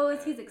toes.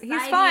 He's exciting.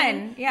 He's fun.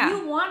 husband. Yeah.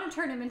 You want to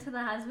turn him into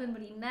the husband,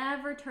 but he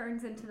never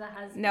turns into the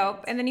husband.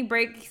 Nope. And then he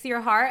breaks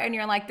your heart and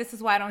you're like, this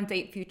is why I don't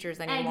date futures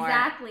anymore.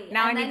 Exactly.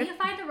 Now and then you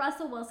find a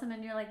Russell Wilson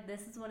and you're like,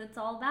 this is what it's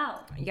all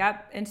about.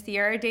 Yep. And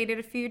Sierra dated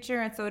a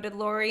Future and so did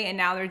Lori, and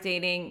now they're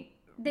dating.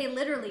 They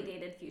literally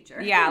dated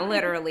Future. Yeah,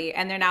 literally.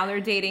 And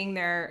they're dating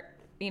their,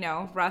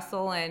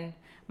 Russell and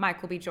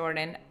Michael B.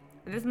 Jordan.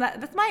 This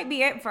might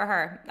be it for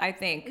her, I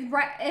think.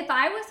 Right. If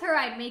I was her,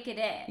 I'd make it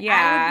it.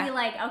 Yeah. I would be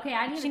like, okay,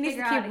 I need to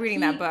figure out She needs to keep reading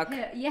that book.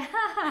 Yeah.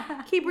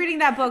 Keep reading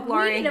that book,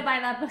 Lori. We need to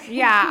buy that book.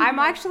 Yeah, I'm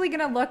actually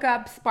going to look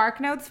up Spark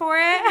Notes for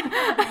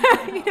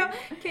it.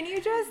 Can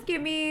you just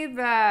give me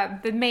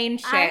the main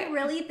shit? I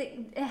really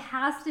think it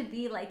has to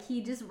be like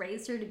he just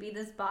raised her to be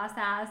this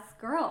boss-ass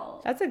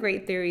girl. That's a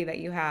great theory that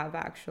you have,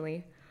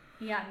 actually.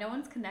 Yeah, no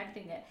one's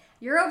connecting it.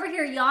 You're over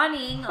here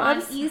yawning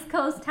on East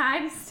Coast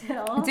time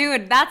still.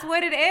 Dude, that's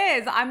what it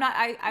is.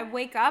 I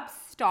wake up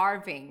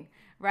starving,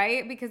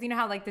 right? Because you know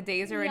how like the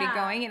day's already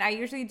going, and I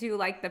usually do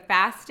like the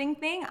fasting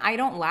thing. I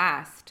don't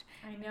last.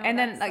 I know. And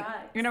then like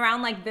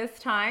around like this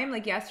time,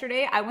 like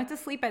yesterday, I went to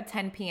sleep at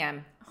 10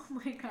 p.m. Oh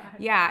my God.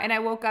 Yeah, and I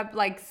woke up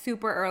like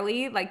super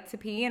early, like to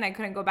pee, and I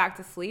couldn't go back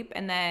to sleep.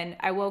 And then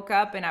I woke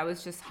up and I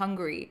was just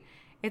hungry.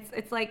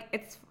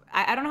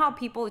 I don't know how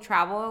people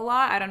travel a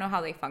lot. I don't know how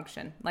they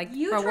function. Like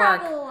you for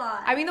work. You travel a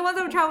lot. I mean, the ones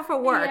that would travel for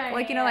work.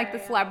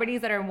 The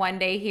celebrities that are one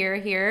day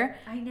here.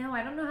 I know.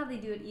 I don't know how they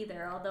do it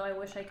either, although I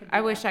wish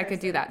I could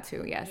do that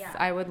too, yes. Yeah.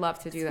 I would love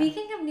to do that.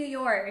 Speaking of New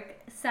York,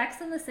 Sex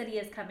and the City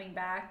is coming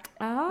back.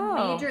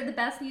 Oh. The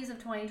best news of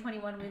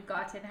 2021 we've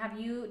gotten.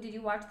 Did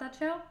you watch that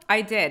show?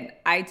 I did.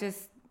 I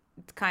just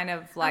kind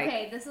of like...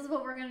 Okay, this is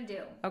what we're going to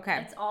do. Okay.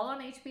 It's all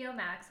on HBO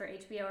Max or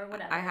HBO or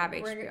whatever. I have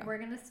HBO. We're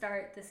going to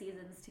start the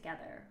seasons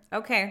together.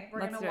 Okay,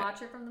 We're going to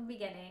watch it from the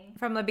beginning.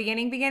 From the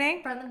beginning?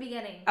 From the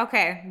beginning.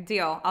 Okay,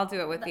 deal. I'll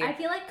do it with you. I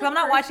feel like... Because I'm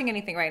not watching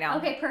anything right now.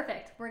 Okay,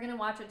 perfect. We're going to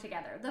watch it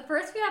together. The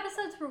first few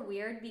episodes were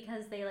weird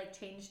because they like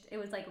changed... It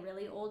was like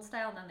really old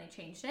style and then they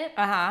changed it.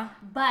 Uh-huh.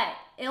 But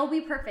it'll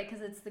be perfect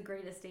because it's the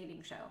greatest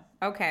dating show.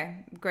 Okay,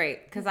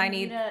 great. Because you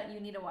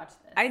need to watch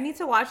this. I need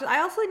to watch it. I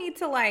also need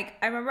to I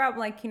remember I'm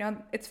like,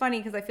 it's funny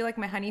because I feel like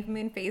my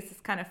honeymoon phase is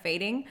kind of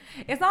fading.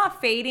 It's not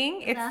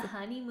fading. The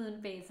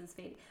honeymoon phase is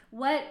fading.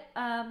 What,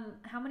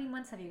 how many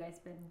months have you guys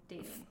been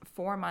dating?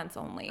 4 months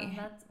only.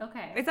 That's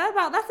okay.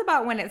 That's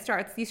about when it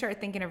starts. You start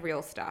thinking of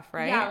real stuff,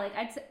 right? Yeah, like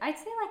I'd say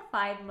like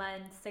 5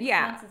 months, 6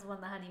 months is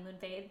when the honeymoon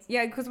fades.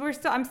 Yeah, because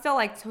I'm still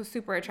like so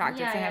super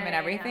attracted to him and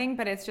everything,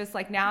 but it's just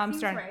like now I'm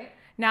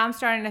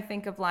starting to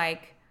think of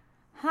like,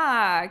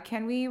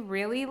 can we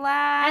really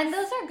last? And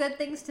those are good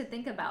things to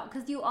think about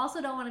because you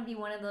also don't want to be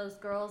one of those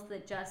girls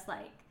that just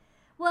like,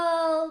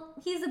 well,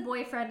 he's a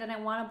boyfriend and I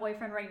want a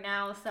boyfriend right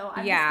now, so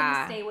I'm just going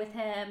to stay with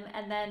him.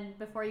 And then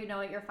before you know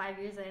it, you're 5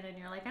 years in and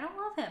you're like, I don't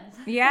love him.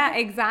 Yeah,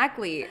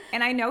 exactly.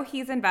 And I know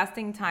he's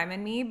investing time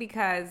in me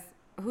because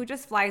who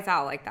just flies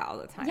out like that all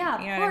the time? Yeah,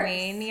 you know what I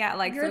mean? Yeah,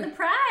 like you're the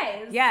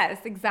prize. Yes,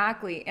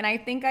 exactly. And I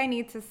think I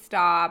need to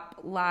stop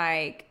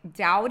like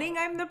doubting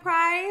I'm the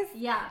prize.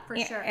 Yeah, for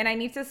sure. And I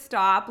need to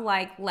stop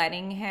like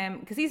letting him,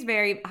 because he's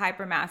very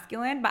hyper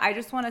masculine, but I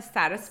just want to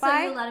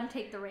satisfy. So you let him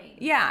take the reins.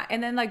 Yeah,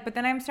 and then but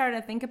then I'm starting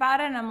to think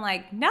about it, and I'm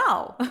like,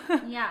 no.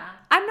 Yeah.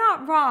 I'm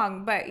not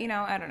wrong, but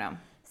I don't know.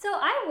 So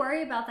I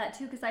worry about that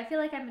too, because I feel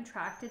like I'm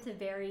attracted to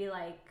very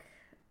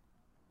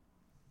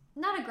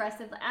not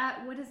aggressive.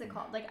 What is it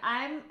called? Like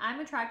I'm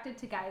attracted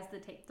to guys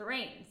that take the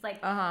reins. Like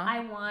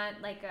I want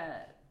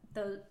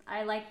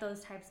I like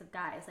those types of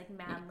guys, like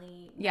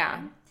manly. Yeah.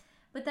 Men.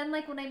 But then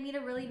when I meet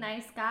a really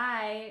nice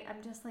guy,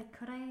 I'm just like,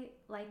 could I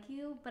like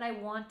you? But I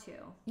want to.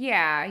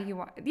 Yeah, you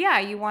want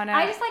to.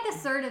 I just like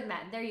assertive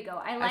men. There you go.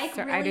 I like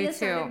really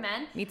assertive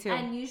men. Me too.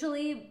 And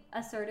usually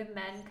assertive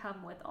men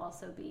come with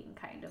also being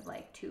kind of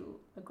like too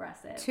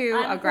aggressive.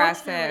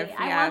 Yes.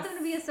 I want them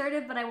to be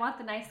assertive, but I want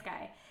the nice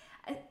guy.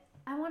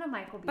 I want a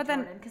Michael B.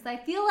 Jordan because I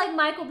feel like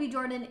Michael B.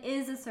 Jordan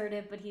is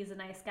assertive, but he's a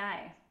nice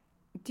guy.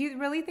 Do you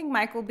really think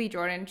Michael B.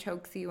 Jordan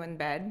chokes you in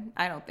bed?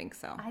 I don't think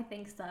so. I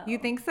think so. You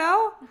think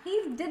so?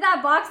 He did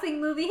that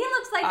boxing movie. He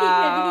looks like he could.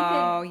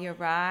 Oh, you're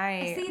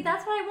right. See,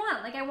 that's what I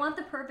want. I want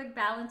the perfect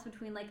balance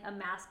between a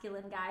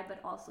masculine guy, but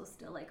also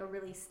still a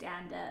really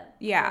stand-up,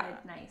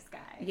 good, nice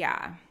guy.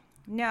 Yeah.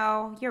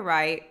 No, you're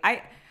right.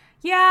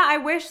 I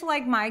wish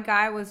my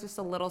guy was just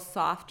a little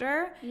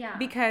softer. Yeah.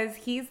 Because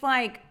he's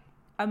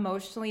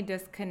emotionally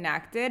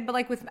disconnected, but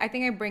I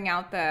think I bring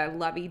out the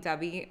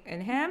lovey-dovey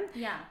in him.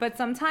 Yeah. But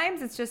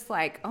sometimes it's just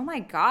oh my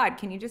God,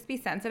 can you just be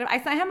sensitive?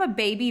 I sent him a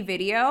baby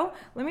video.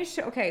 Let me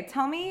show. Okay,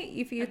 tell me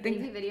if you think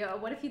baby video.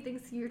 What if he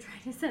thinks you're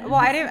trying to send him? Well,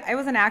 I didn't. It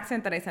was an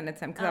accident that I sent it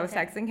to him because I was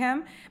texting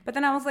him. But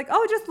then I was like,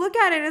 oh, just look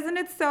at it. Isn't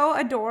it so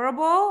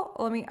adorable?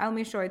 Let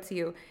me show it to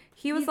you.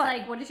 He's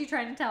like, what is she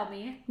trying to tell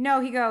me? No,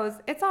 he goes,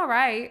 it's all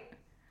right.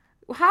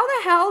 How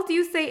the hell do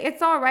you say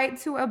it's all right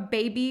to a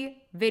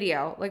baby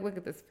video? Look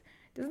at this.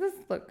 Does this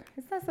look?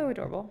 Isn't that so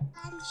adorable?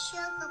 I'm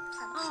sugar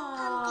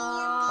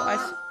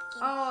plum.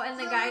 Oh, and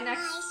the guy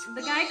next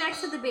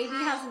to the baby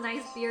has a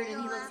nice beard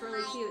and he looks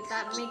really cute.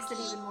 That makes it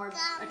even more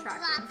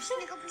attractive.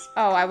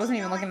 Oh, I wasn't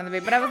even looking at the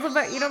baby, but I was,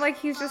 but you know, like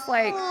he's just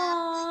like.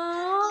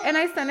 Aww. And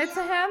I sent it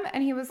to him,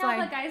 and he was like,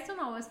 but guys don't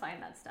always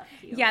find that stuff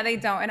cute. Yeah, they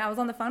don't. And I was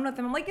on the phone with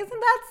him. I'm like, isn't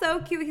that so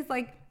cute? He's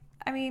like,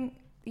 I mean,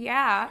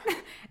 yeah.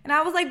 And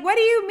I was like, what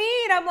do you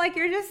mean? I'm like,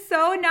 you're just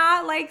so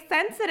not like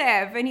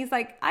sensitive. And he's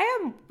like, I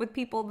am with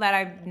people that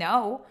I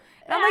know.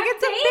 And I'm like,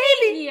 it's a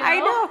baby. I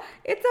know.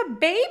 It's a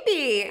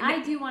baby.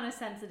 I do want a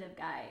sensitive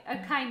guy. A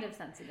kind of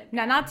sensitive guy.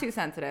 No, not too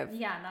sensitive.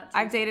 Yeah, not too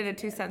I've dated a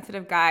too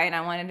sensitive guy, and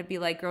I wanted to be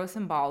like, grow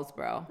some balls,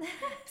 bro.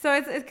 So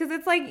it's because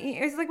it's like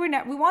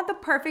we want the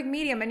perfect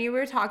medium. And you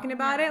were talking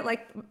about it,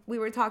 like we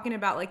were talking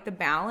about like the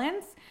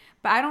balance.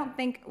 But I don't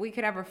think we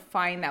could ever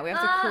find that. We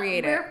have to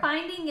create it. We're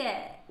finding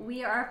it.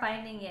 We are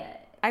finding it.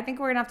 I think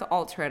we're going to have to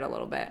alter it a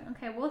little bit.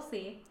 Okay, we'll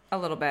see. A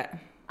little bit.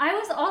 I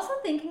was also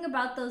thinking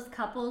about those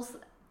couples.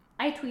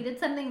 I tweeted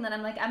something that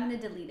I'm like, I'm going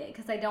to delete it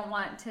because I don't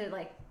want to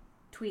like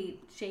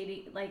tweet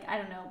shady, like, I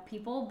don't know,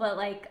 people, but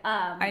like,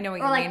 I know what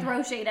you mean. Or like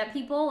throw shade at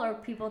people, or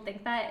people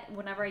think that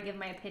whenever I give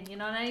my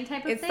opinion on any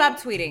type of it's thing.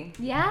 It's subtweeting.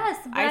 Yes,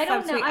 but I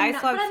don't know. I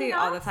subtweet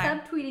all the time.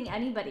 Subtweeting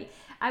anybody.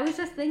 I was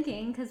just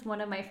thinking, because one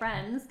of my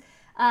friends,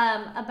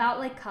 about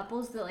like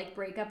couples that like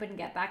break up and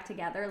get back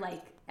together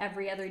like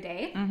every other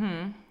day.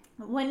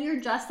 Mm-hmm. When you're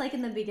just like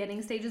in the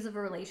beginning stages of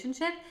a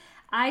relationship,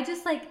 I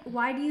just like,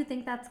 why do you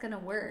think that's gonna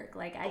work?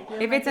 Like, I feel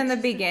if like it's in the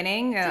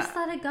beginning, just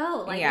let it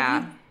go. Like,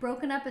 if you've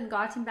broken up and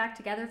gotten back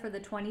together for the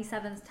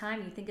 27th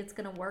time, you think it's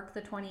gonna work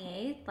the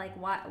 28th? Like,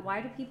 why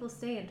do people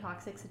stay in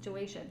toxic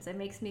situations? It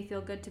makes me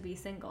feel good to be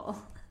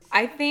single.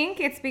 I think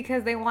it's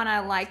because they want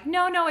to like,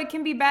 no, it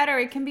can be better.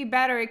 It can be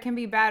better. It can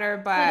be better.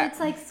 But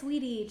it's like,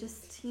 sweetie,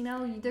 just, you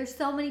know, there's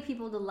so many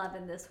people to love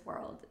in this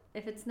world.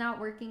 If it's not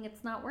working,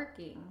 it's not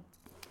working.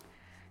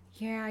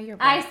 Yeah, you're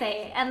right. I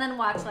say it, and then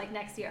watch like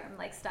next year. I'm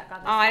like stuck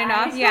on this. On and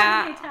off,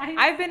 yeah.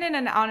 I've been in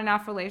an on and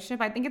off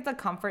relationship. I think it's a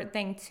comfort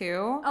thing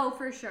too. Oh,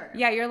 for sure.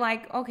 Yeah, you're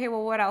like, okay,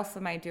 well, what else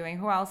am I doing?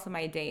 Who else am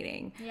I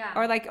dating? Yeah.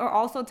 Or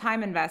also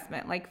time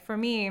investment. Like for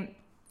me,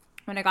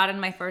 when I got in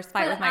my first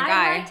fight with my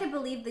guy. I like to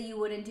believe that you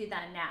wouldn't do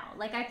that now.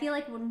 Like, I feel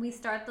like when we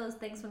start those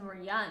things when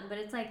we're young, but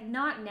it's like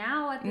not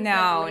now at this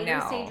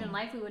later stage in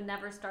life, we would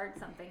never start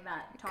something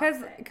that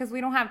toxic. Because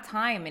we don't have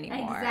time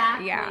anymore.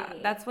 Exactly. Yeah,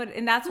 that's why.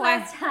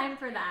 Less time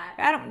for that.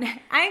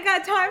 I ain't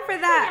got time for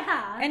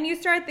that. Yeah. And you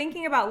start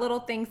thinking about little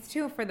things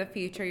too for the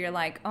future. You're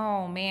like,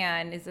 oh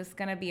man, is this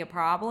gonna be a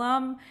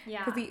problem?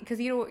 Yeah.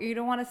 Because you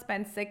don't want to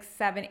spend 6,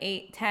 7,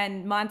 8,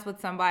 10 months with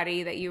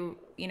somebody that you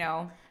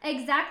know.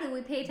 Exactly.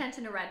 We pay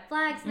attention to red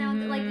flags now.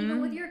 Mm-hmm. Like,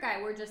 even with your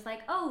guy, we're just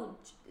like, oh,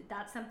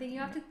 that's something you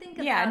have to think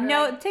about.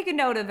 Yeah, take a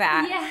note of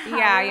that.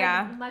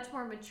 Yeah. Like much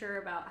more mature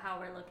about how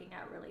we're looking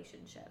at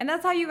relationships. And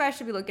that's how you guys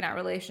should be looking at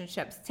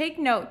relationships. Take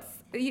notes.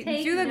 Do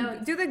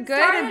the good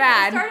start and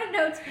bad. Start a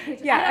notes page.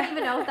 Yeah. I don't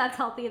even know if that's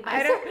healthy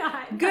advice or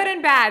not. Good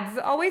and bad.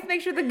 Always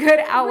make sure the good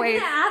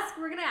outweighs.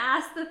 We're gonna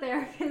ask the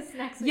therapist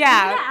next week.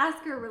 Yeah. We're gonna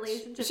ask her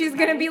relationship. She's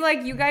gonna be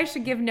like, you guys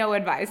should give no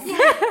advice.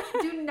 Yeah.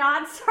 Do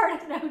not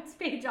start a notes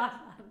page on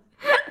them.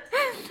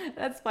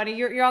 That's funny.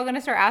 You're all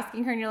gonna start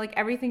asking her, and you're like,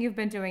 everything you've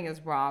been doing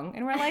is wrong.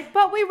 And we're like,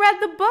 but we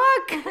read the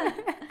book.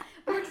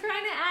 We're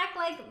trying to act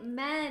like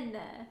men.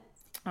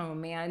 Oh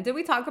man, did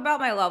we talk about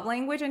my love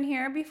language in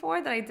here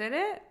before that I did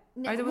it?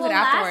 No, or was it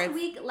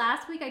afterwards?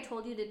 Last week I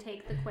told you to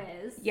take the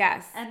quiz.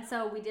 Yes. And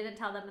so we didn't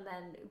tell them,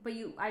 but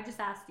I just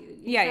asked you.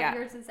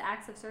 Yours is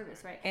acts of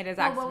service, right? It is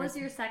acts of service. What was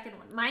your second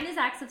one? Mine is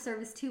acts of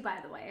service too, by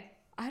the way.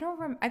 I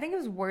think it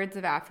was words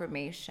of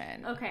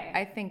affirmation. Okay.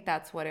 I think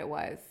that's what it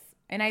was.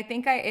 And I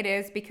think it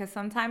is because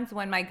sometimes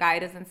when my guy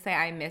doesn't say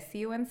I miss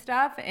you and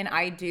stuff, and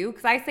I do,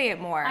 because I say it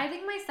more. I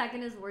think my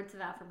second is words of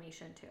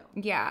affirmation too.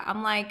 Yeah.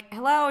 I'm like,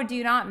 hello, do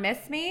you not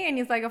miss me? And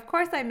he's like, of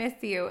course I miss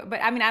you.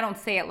 But I mean, I don't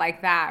say it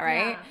like that,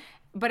 right? Yeah.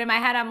 But in my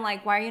head, I'm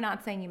like, why are you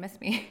not saying you miss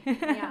me?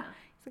 Yeah.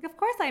 He's like, of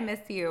course I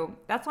miss you.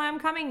 That's why I'm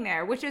coming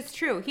there, which is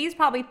true. He's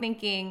probably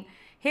thinking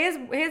his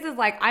is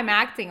like, I'm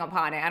acting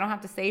upon it. I don't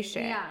have to say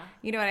shit. Yeah.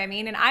 You know what I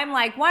mean? And I'm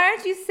like, why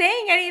aren't you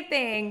saying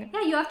anything?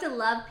 Yeah, you have to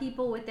love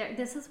people with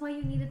this is why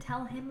you need to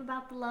tell him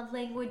about the love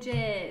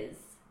languages.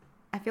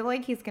 I feel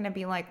like he's going to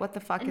be like, what the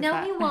fuck is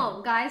that? No, he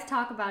won't. Guys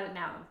talk about it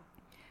nowadays.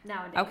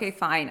 Okay,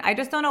 fine. I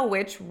just don't know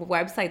which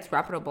website's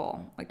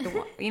reputable. Like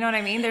you know what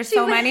I mean? There's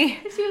so many.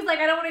 She was like,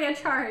 I don't want to get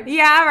charged.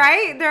 Yeah,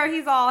 right?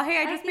 He's all,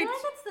 hey, I feel like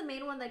that's the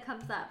main one that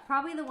comes up.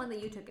 Probably the one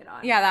that you took it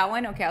on. Yeah, that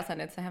one. Okay, I'll send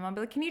it to him. I'll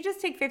be like, can you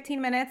just take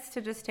 15 minutes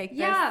to just take this?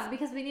 Yeah,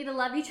 because we need to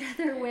love each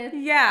other with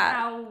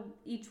how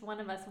each one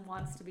of us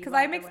wants to be. Because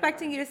I'm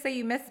expecting you to say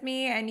you miss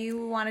me and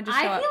you want to just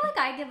show up. I feel like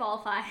I give all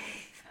 5.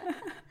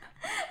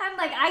 I'm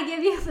like, I give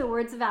you the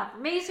words of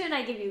affirmation.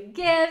 I give you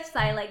gifts.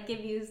 I like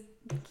give you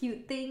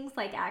cute things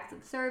like acts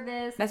of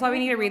service. That's why we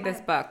need to read this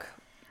book.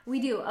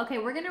 We do. Okay,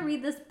 we're going to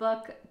read this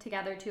book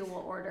together too. We'll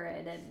order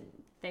it and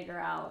figure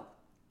out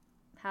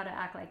how to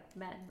act like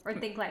men or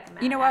think like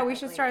men. You know what? We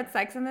should start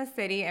Sex in the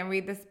City and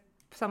read this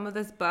some of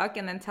this book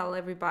and then tell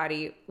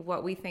everybody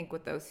what we think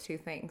with those two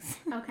things.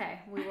 Okay,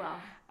 we will.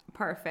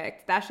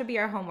 Perfect. That should be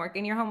our homework.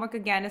 And your homework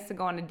again is to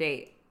go on a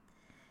date.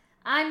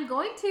 I'm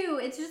going to.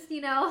 It's just,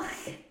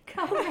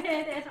 COVID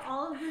and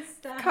all of this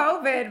stuff.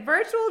 COVID,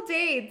 virtual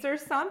dates or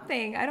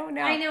something. I don't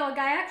know. I know. A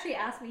guy actually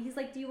asked me. He's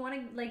like, "Do you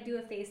want to do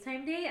a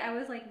FaceTime date?" I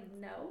was like,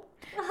 "No."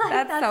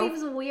 That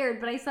seems weird.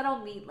 But I said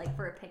I'll meet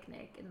for a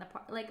picnic in the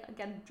park,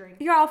 again, drink.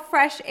 You're all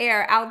fresh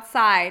air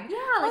outside.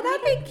 Yeah,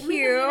 that'd be cute. We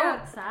can meet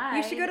outside.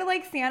 You should go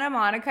to Santa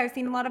Monica. I've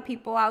seen a lot of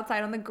people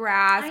outside on the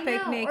grass,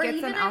 picnic, or get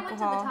even some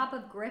alcohol. I went to the top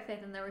of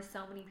Griffith and there were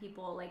so many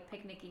people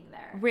picnicking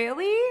there.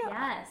 Really?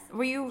 Yes.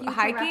 Were you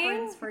hiking?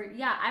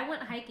 I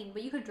went hiking,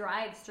 but you could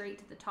drive straight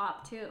to the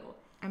top too.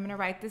 I'm gonna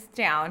write this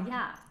down.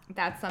 Yeah.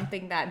 That's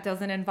something that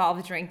doesn't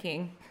involve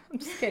drinking. I'm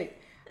just kidding.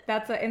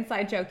 That's an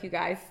inside joke, you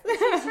guys.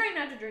 She's trying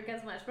not to drink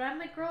as much, but I'm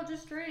like, girl,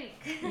 just drink.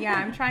 Yeah,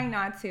 I'm trying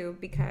not to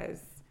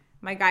because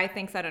my guy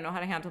thinks I don't know how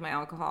to handle my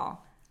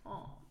alcohol.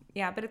 Oh.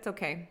 Yeah, but it's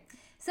okay.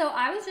 So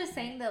I was just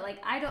saying that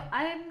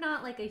I'm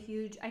not a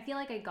huge, I feel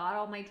like I got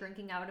all my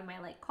drinking out in my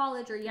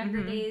college or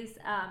younger days.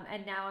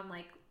 And now I'm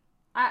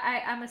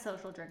I'm a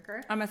social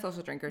drinker. I'm a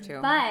social drinker too.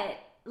 But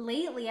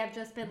lately I've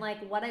just been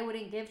what I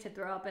wouldn't give to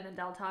throw up in a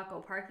Del Taco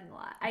parking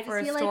lot. I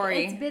just feel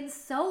it's been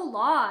so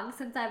long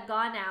since I've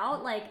gone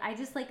out. I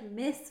just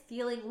miss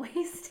feeling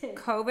wasted.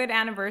 COVID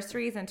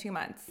anniversary is in 2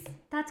 months.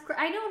 That's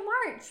I know, in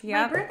March.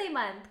 Yep. My birthday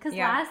month. Because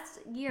last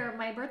year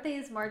my birthday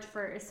is March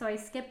 1st. So I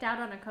skipped out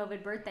on a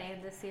COVID birthday,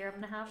 and this year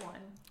I'm going to have one.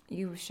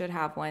 You should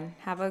have one.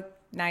 Have a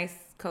nice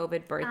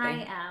COVID birthday.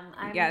 I am.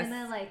 I'm going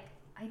to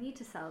I need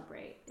to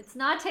celebrate. It's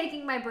not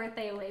taking my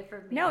birthday away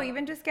from me. No,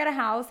 even just get a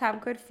house,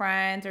 have good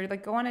friends, or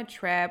go on a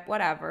trip,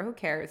 whatever. Who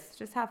cares?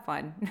 Just have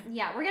fun.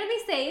 Yeah, we're going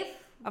to be safe.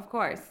 Of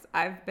course.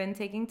 I've been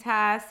taking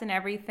tests and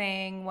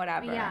everything,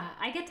 whatever. Yeah,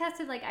 I get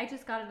tested. I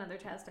just got another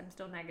test. I'm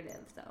still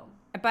negative, so.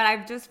 But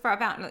I've just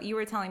found, you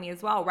were telling me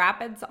as well,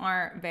 rapids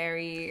aren't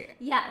very.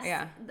 Yes.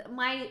 Yeah.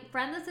 My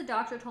friend that's a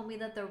doctor told me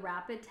that the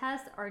rapid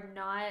tests are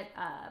not,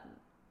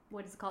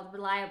 what is it called,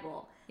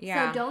 reliable.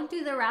 Yeah. So don't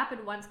do the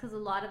rapid ones because a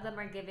lot of them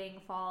are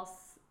giving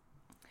false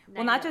negatives.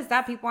 Well, not just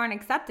that, people aren't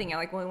accepting it.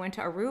 When we went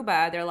to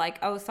Aruba, they're like,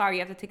 oh, sorry, you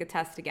have to take a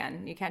test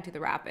again. You can't do the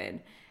rapid.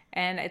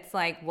 And it's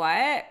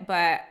what?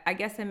 But I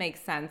guess it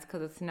makes sense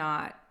because it's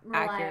not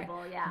reliable,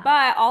 accurate. Yeah.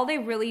 But all they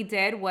really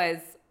did was,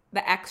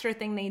 the extra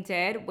thing they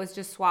did was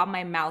just swab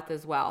my mouth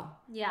as well.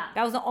 Yeah.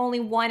 That was the only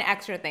one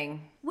extra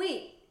thing.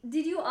 Wait,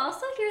 did you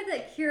also hear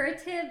that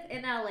Curative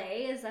in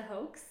LA is a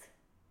hoax?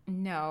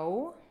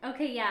 No.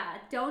 Okay, yeah.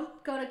 Don't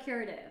go to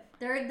Curative.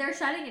 They're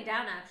shutting it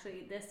down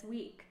actually this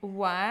week.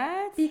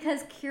 What?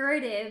 Because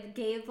Curative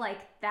gave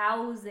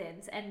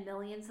thousands and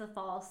millions of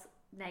false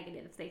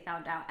negatives they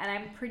found out. And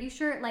I'm pretty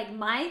sure,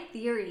 my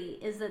theory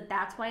is that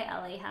that's why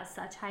LA has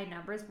such high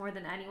numbers more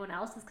than anyone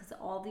else, is because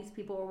all these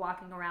people were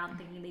walking around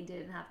thinking they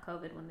didn't have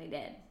COVID when they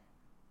did.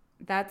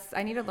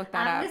 I need to look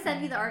that up. I'm going to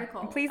send you the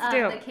article. Please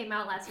do. That came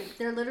out last week.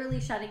 They're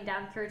literally shutting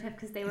down Curative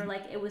because they were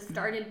it was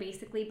started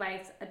basically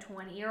by a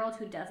 20-year-old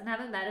who doesn't have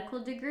a medical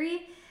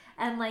degree.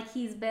 And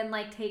he's been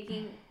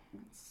taking.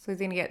 So he's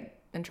going to get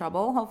in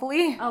trouble,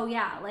 hopefully. Oh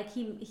yeah.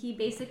 He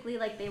basically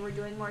they were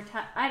doing more,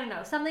 I don't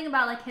know, something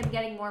about him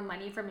getting more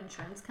money from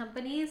insurance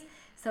companies.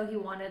 So he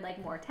wanted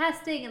more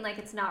testing and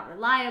it's not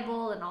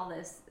reliable and all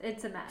this.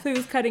 It's a mess. So he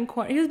was cutting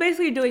corners. He was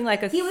basically doing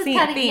a he was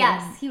cutting theme.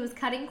 Yes, he was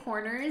cutting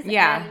corners.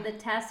 Yeah. And the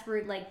tests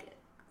were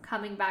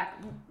coming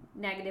back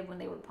negative when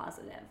they were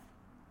positive.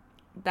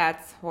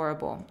 That's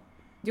horrible. Do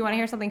you want to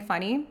hear something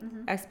funny?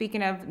 Mm-hmm.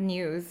 Speaking of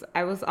news,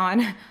 I was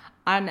on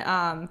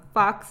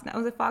Fox.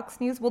 Was it Fox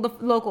News? Well, the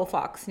local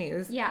Fox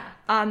News. Yeah.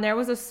 There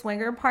was a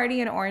swinger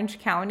party in Orange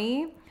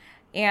County,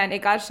 and it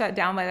got shut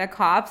down by the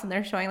cops. And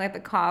they're showing the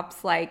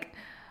cops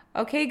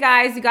okay,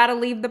 guys, you got to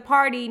leave the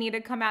party. You need to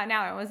come out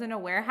now. It was in a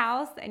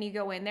warehouse, and you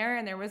go in there,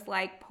 and there was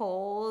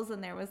poles,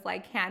 and there was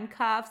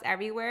handcuffs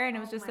everywhere, and it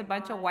was just a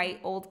bunch of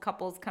white old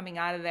couples coming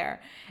out of there.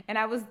 And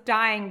I was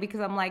dying because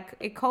I'm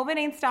COVID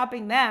ain't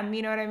stopping them,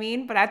 you know what I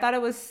mean? But I thought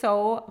it was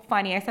so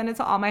funny. I sent it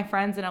to all my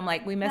friends, and I'm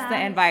we missed the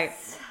invite.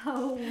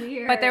 So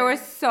weird. But there were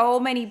so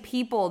many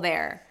people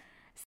there.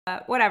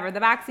 Whatever, the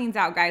vaccine's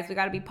out, guys. We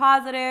got to be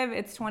positive.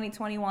 It's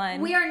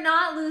 2021. We are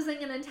not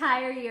losing an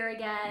entire year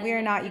again. We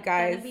are not, you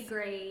guys. It's gonna be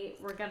great.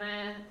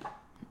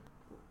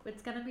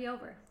 It's gonna be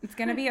over. It's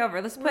gonna be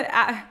over. Let's put.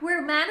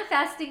 We're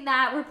manifesting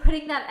that. We're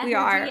putting that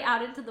energy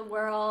out into the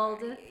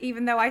world.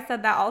 Even though I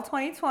said that all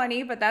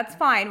 2020, but that's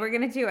fine. We're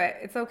gonna do it.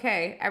 It's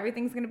okay.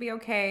 Everything's gonna be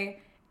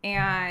okay.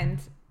 And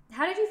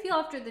how did you feel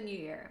after the new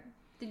year?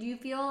 Did you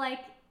feel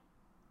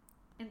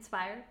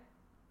inspired?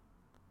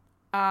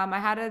 I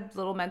had a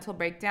little mental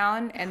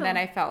breakdown, and then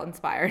I felt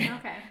inspired.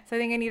 Okay. So I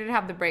think I needed to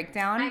have the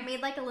breakdown. I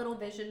made a little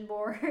vision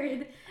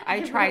board.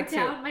 I tried to.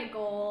 wrote down my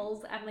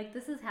goals. I'm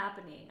this is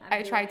happening.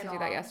 I tried to do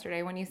that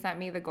yesterday when you sent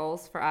me the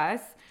goals for us.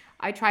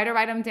 I tried to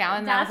write them down,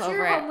 and that's that was over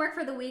your homework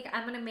for the week.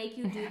 I'm gonna make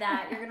you do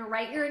that. You're gonna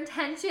write your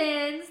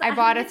intentions. I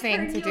bought a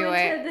thing to do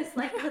it. This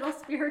little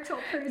spiritual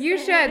person. You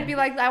should be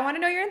I want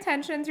to know your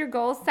intentions, your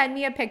goals. Send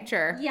me a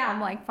picture. Yeah.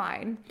 I'm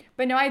fine,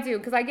 but no, I do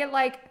because I get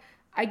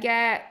I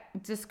get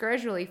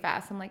discouraged really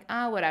fast. I'm like,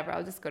 whatever,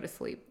 I'll just go to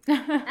sleep. And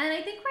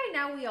I think right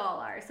now we all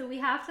are. So we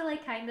have to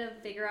like kind of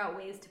figure out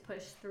ways to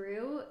push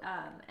through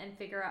and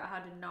figure out how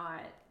to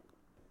not,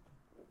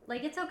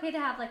 like, it's okay to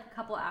have like a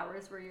couple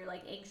hours where you're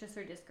like anxious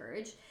or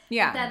discouraged.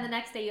 Yeah. But then the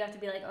next day you have to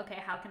be like,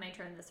 okay, how can I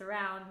turn this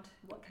around?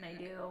 What can I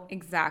do?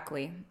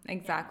 Exactly.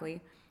 Yeah.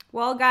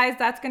 Well, guys,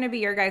 that's going to be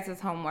your guys'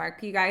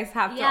 homework. You guys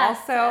have to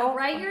also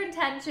write your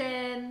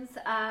intentions.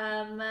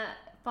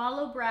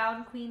 Follow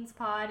Brown Queens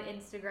Pod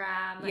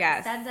Instagram.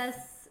 Yes. Send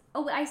us.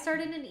 Oh, I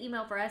started an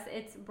email for us.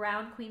 It's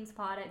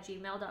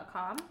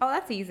brownqueenspod@gmail.com. Oh,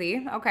 that's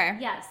easy. Okay.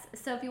 Yes.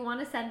 So if you want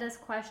to send us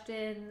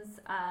questions,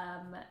 I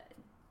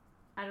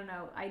don't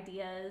know,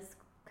 ideas,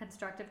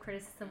 constructive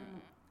criticism,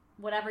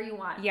 whatever you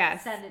want.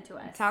 Yes. Send it to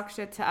us. Talk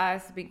shit to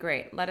us. Be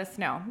great. Let us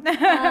know.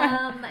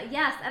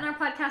 Yes. And our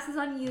podcast is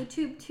on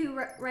YouTube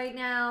too right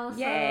now.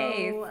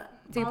 Yay.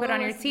 So you put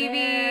on your TV.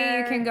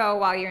 There. You can go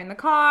while you're in the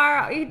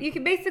car. You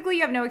can basically,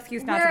 you have no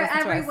excuse not to listen to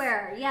us. We're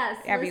everywhere.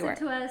 Yes. Everywhere.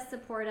 Listen to us.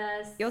 Support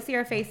us. You'll see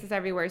our faces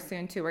everywhere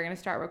soon too. We're going to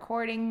start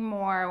recording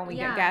more when we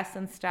get guests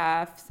and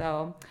stuff.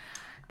 So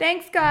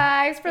thanks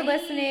guys for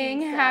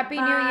listening. Happy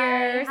New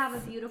Year's. Have a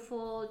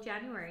beautiful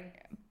January.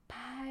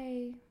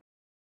 Bye.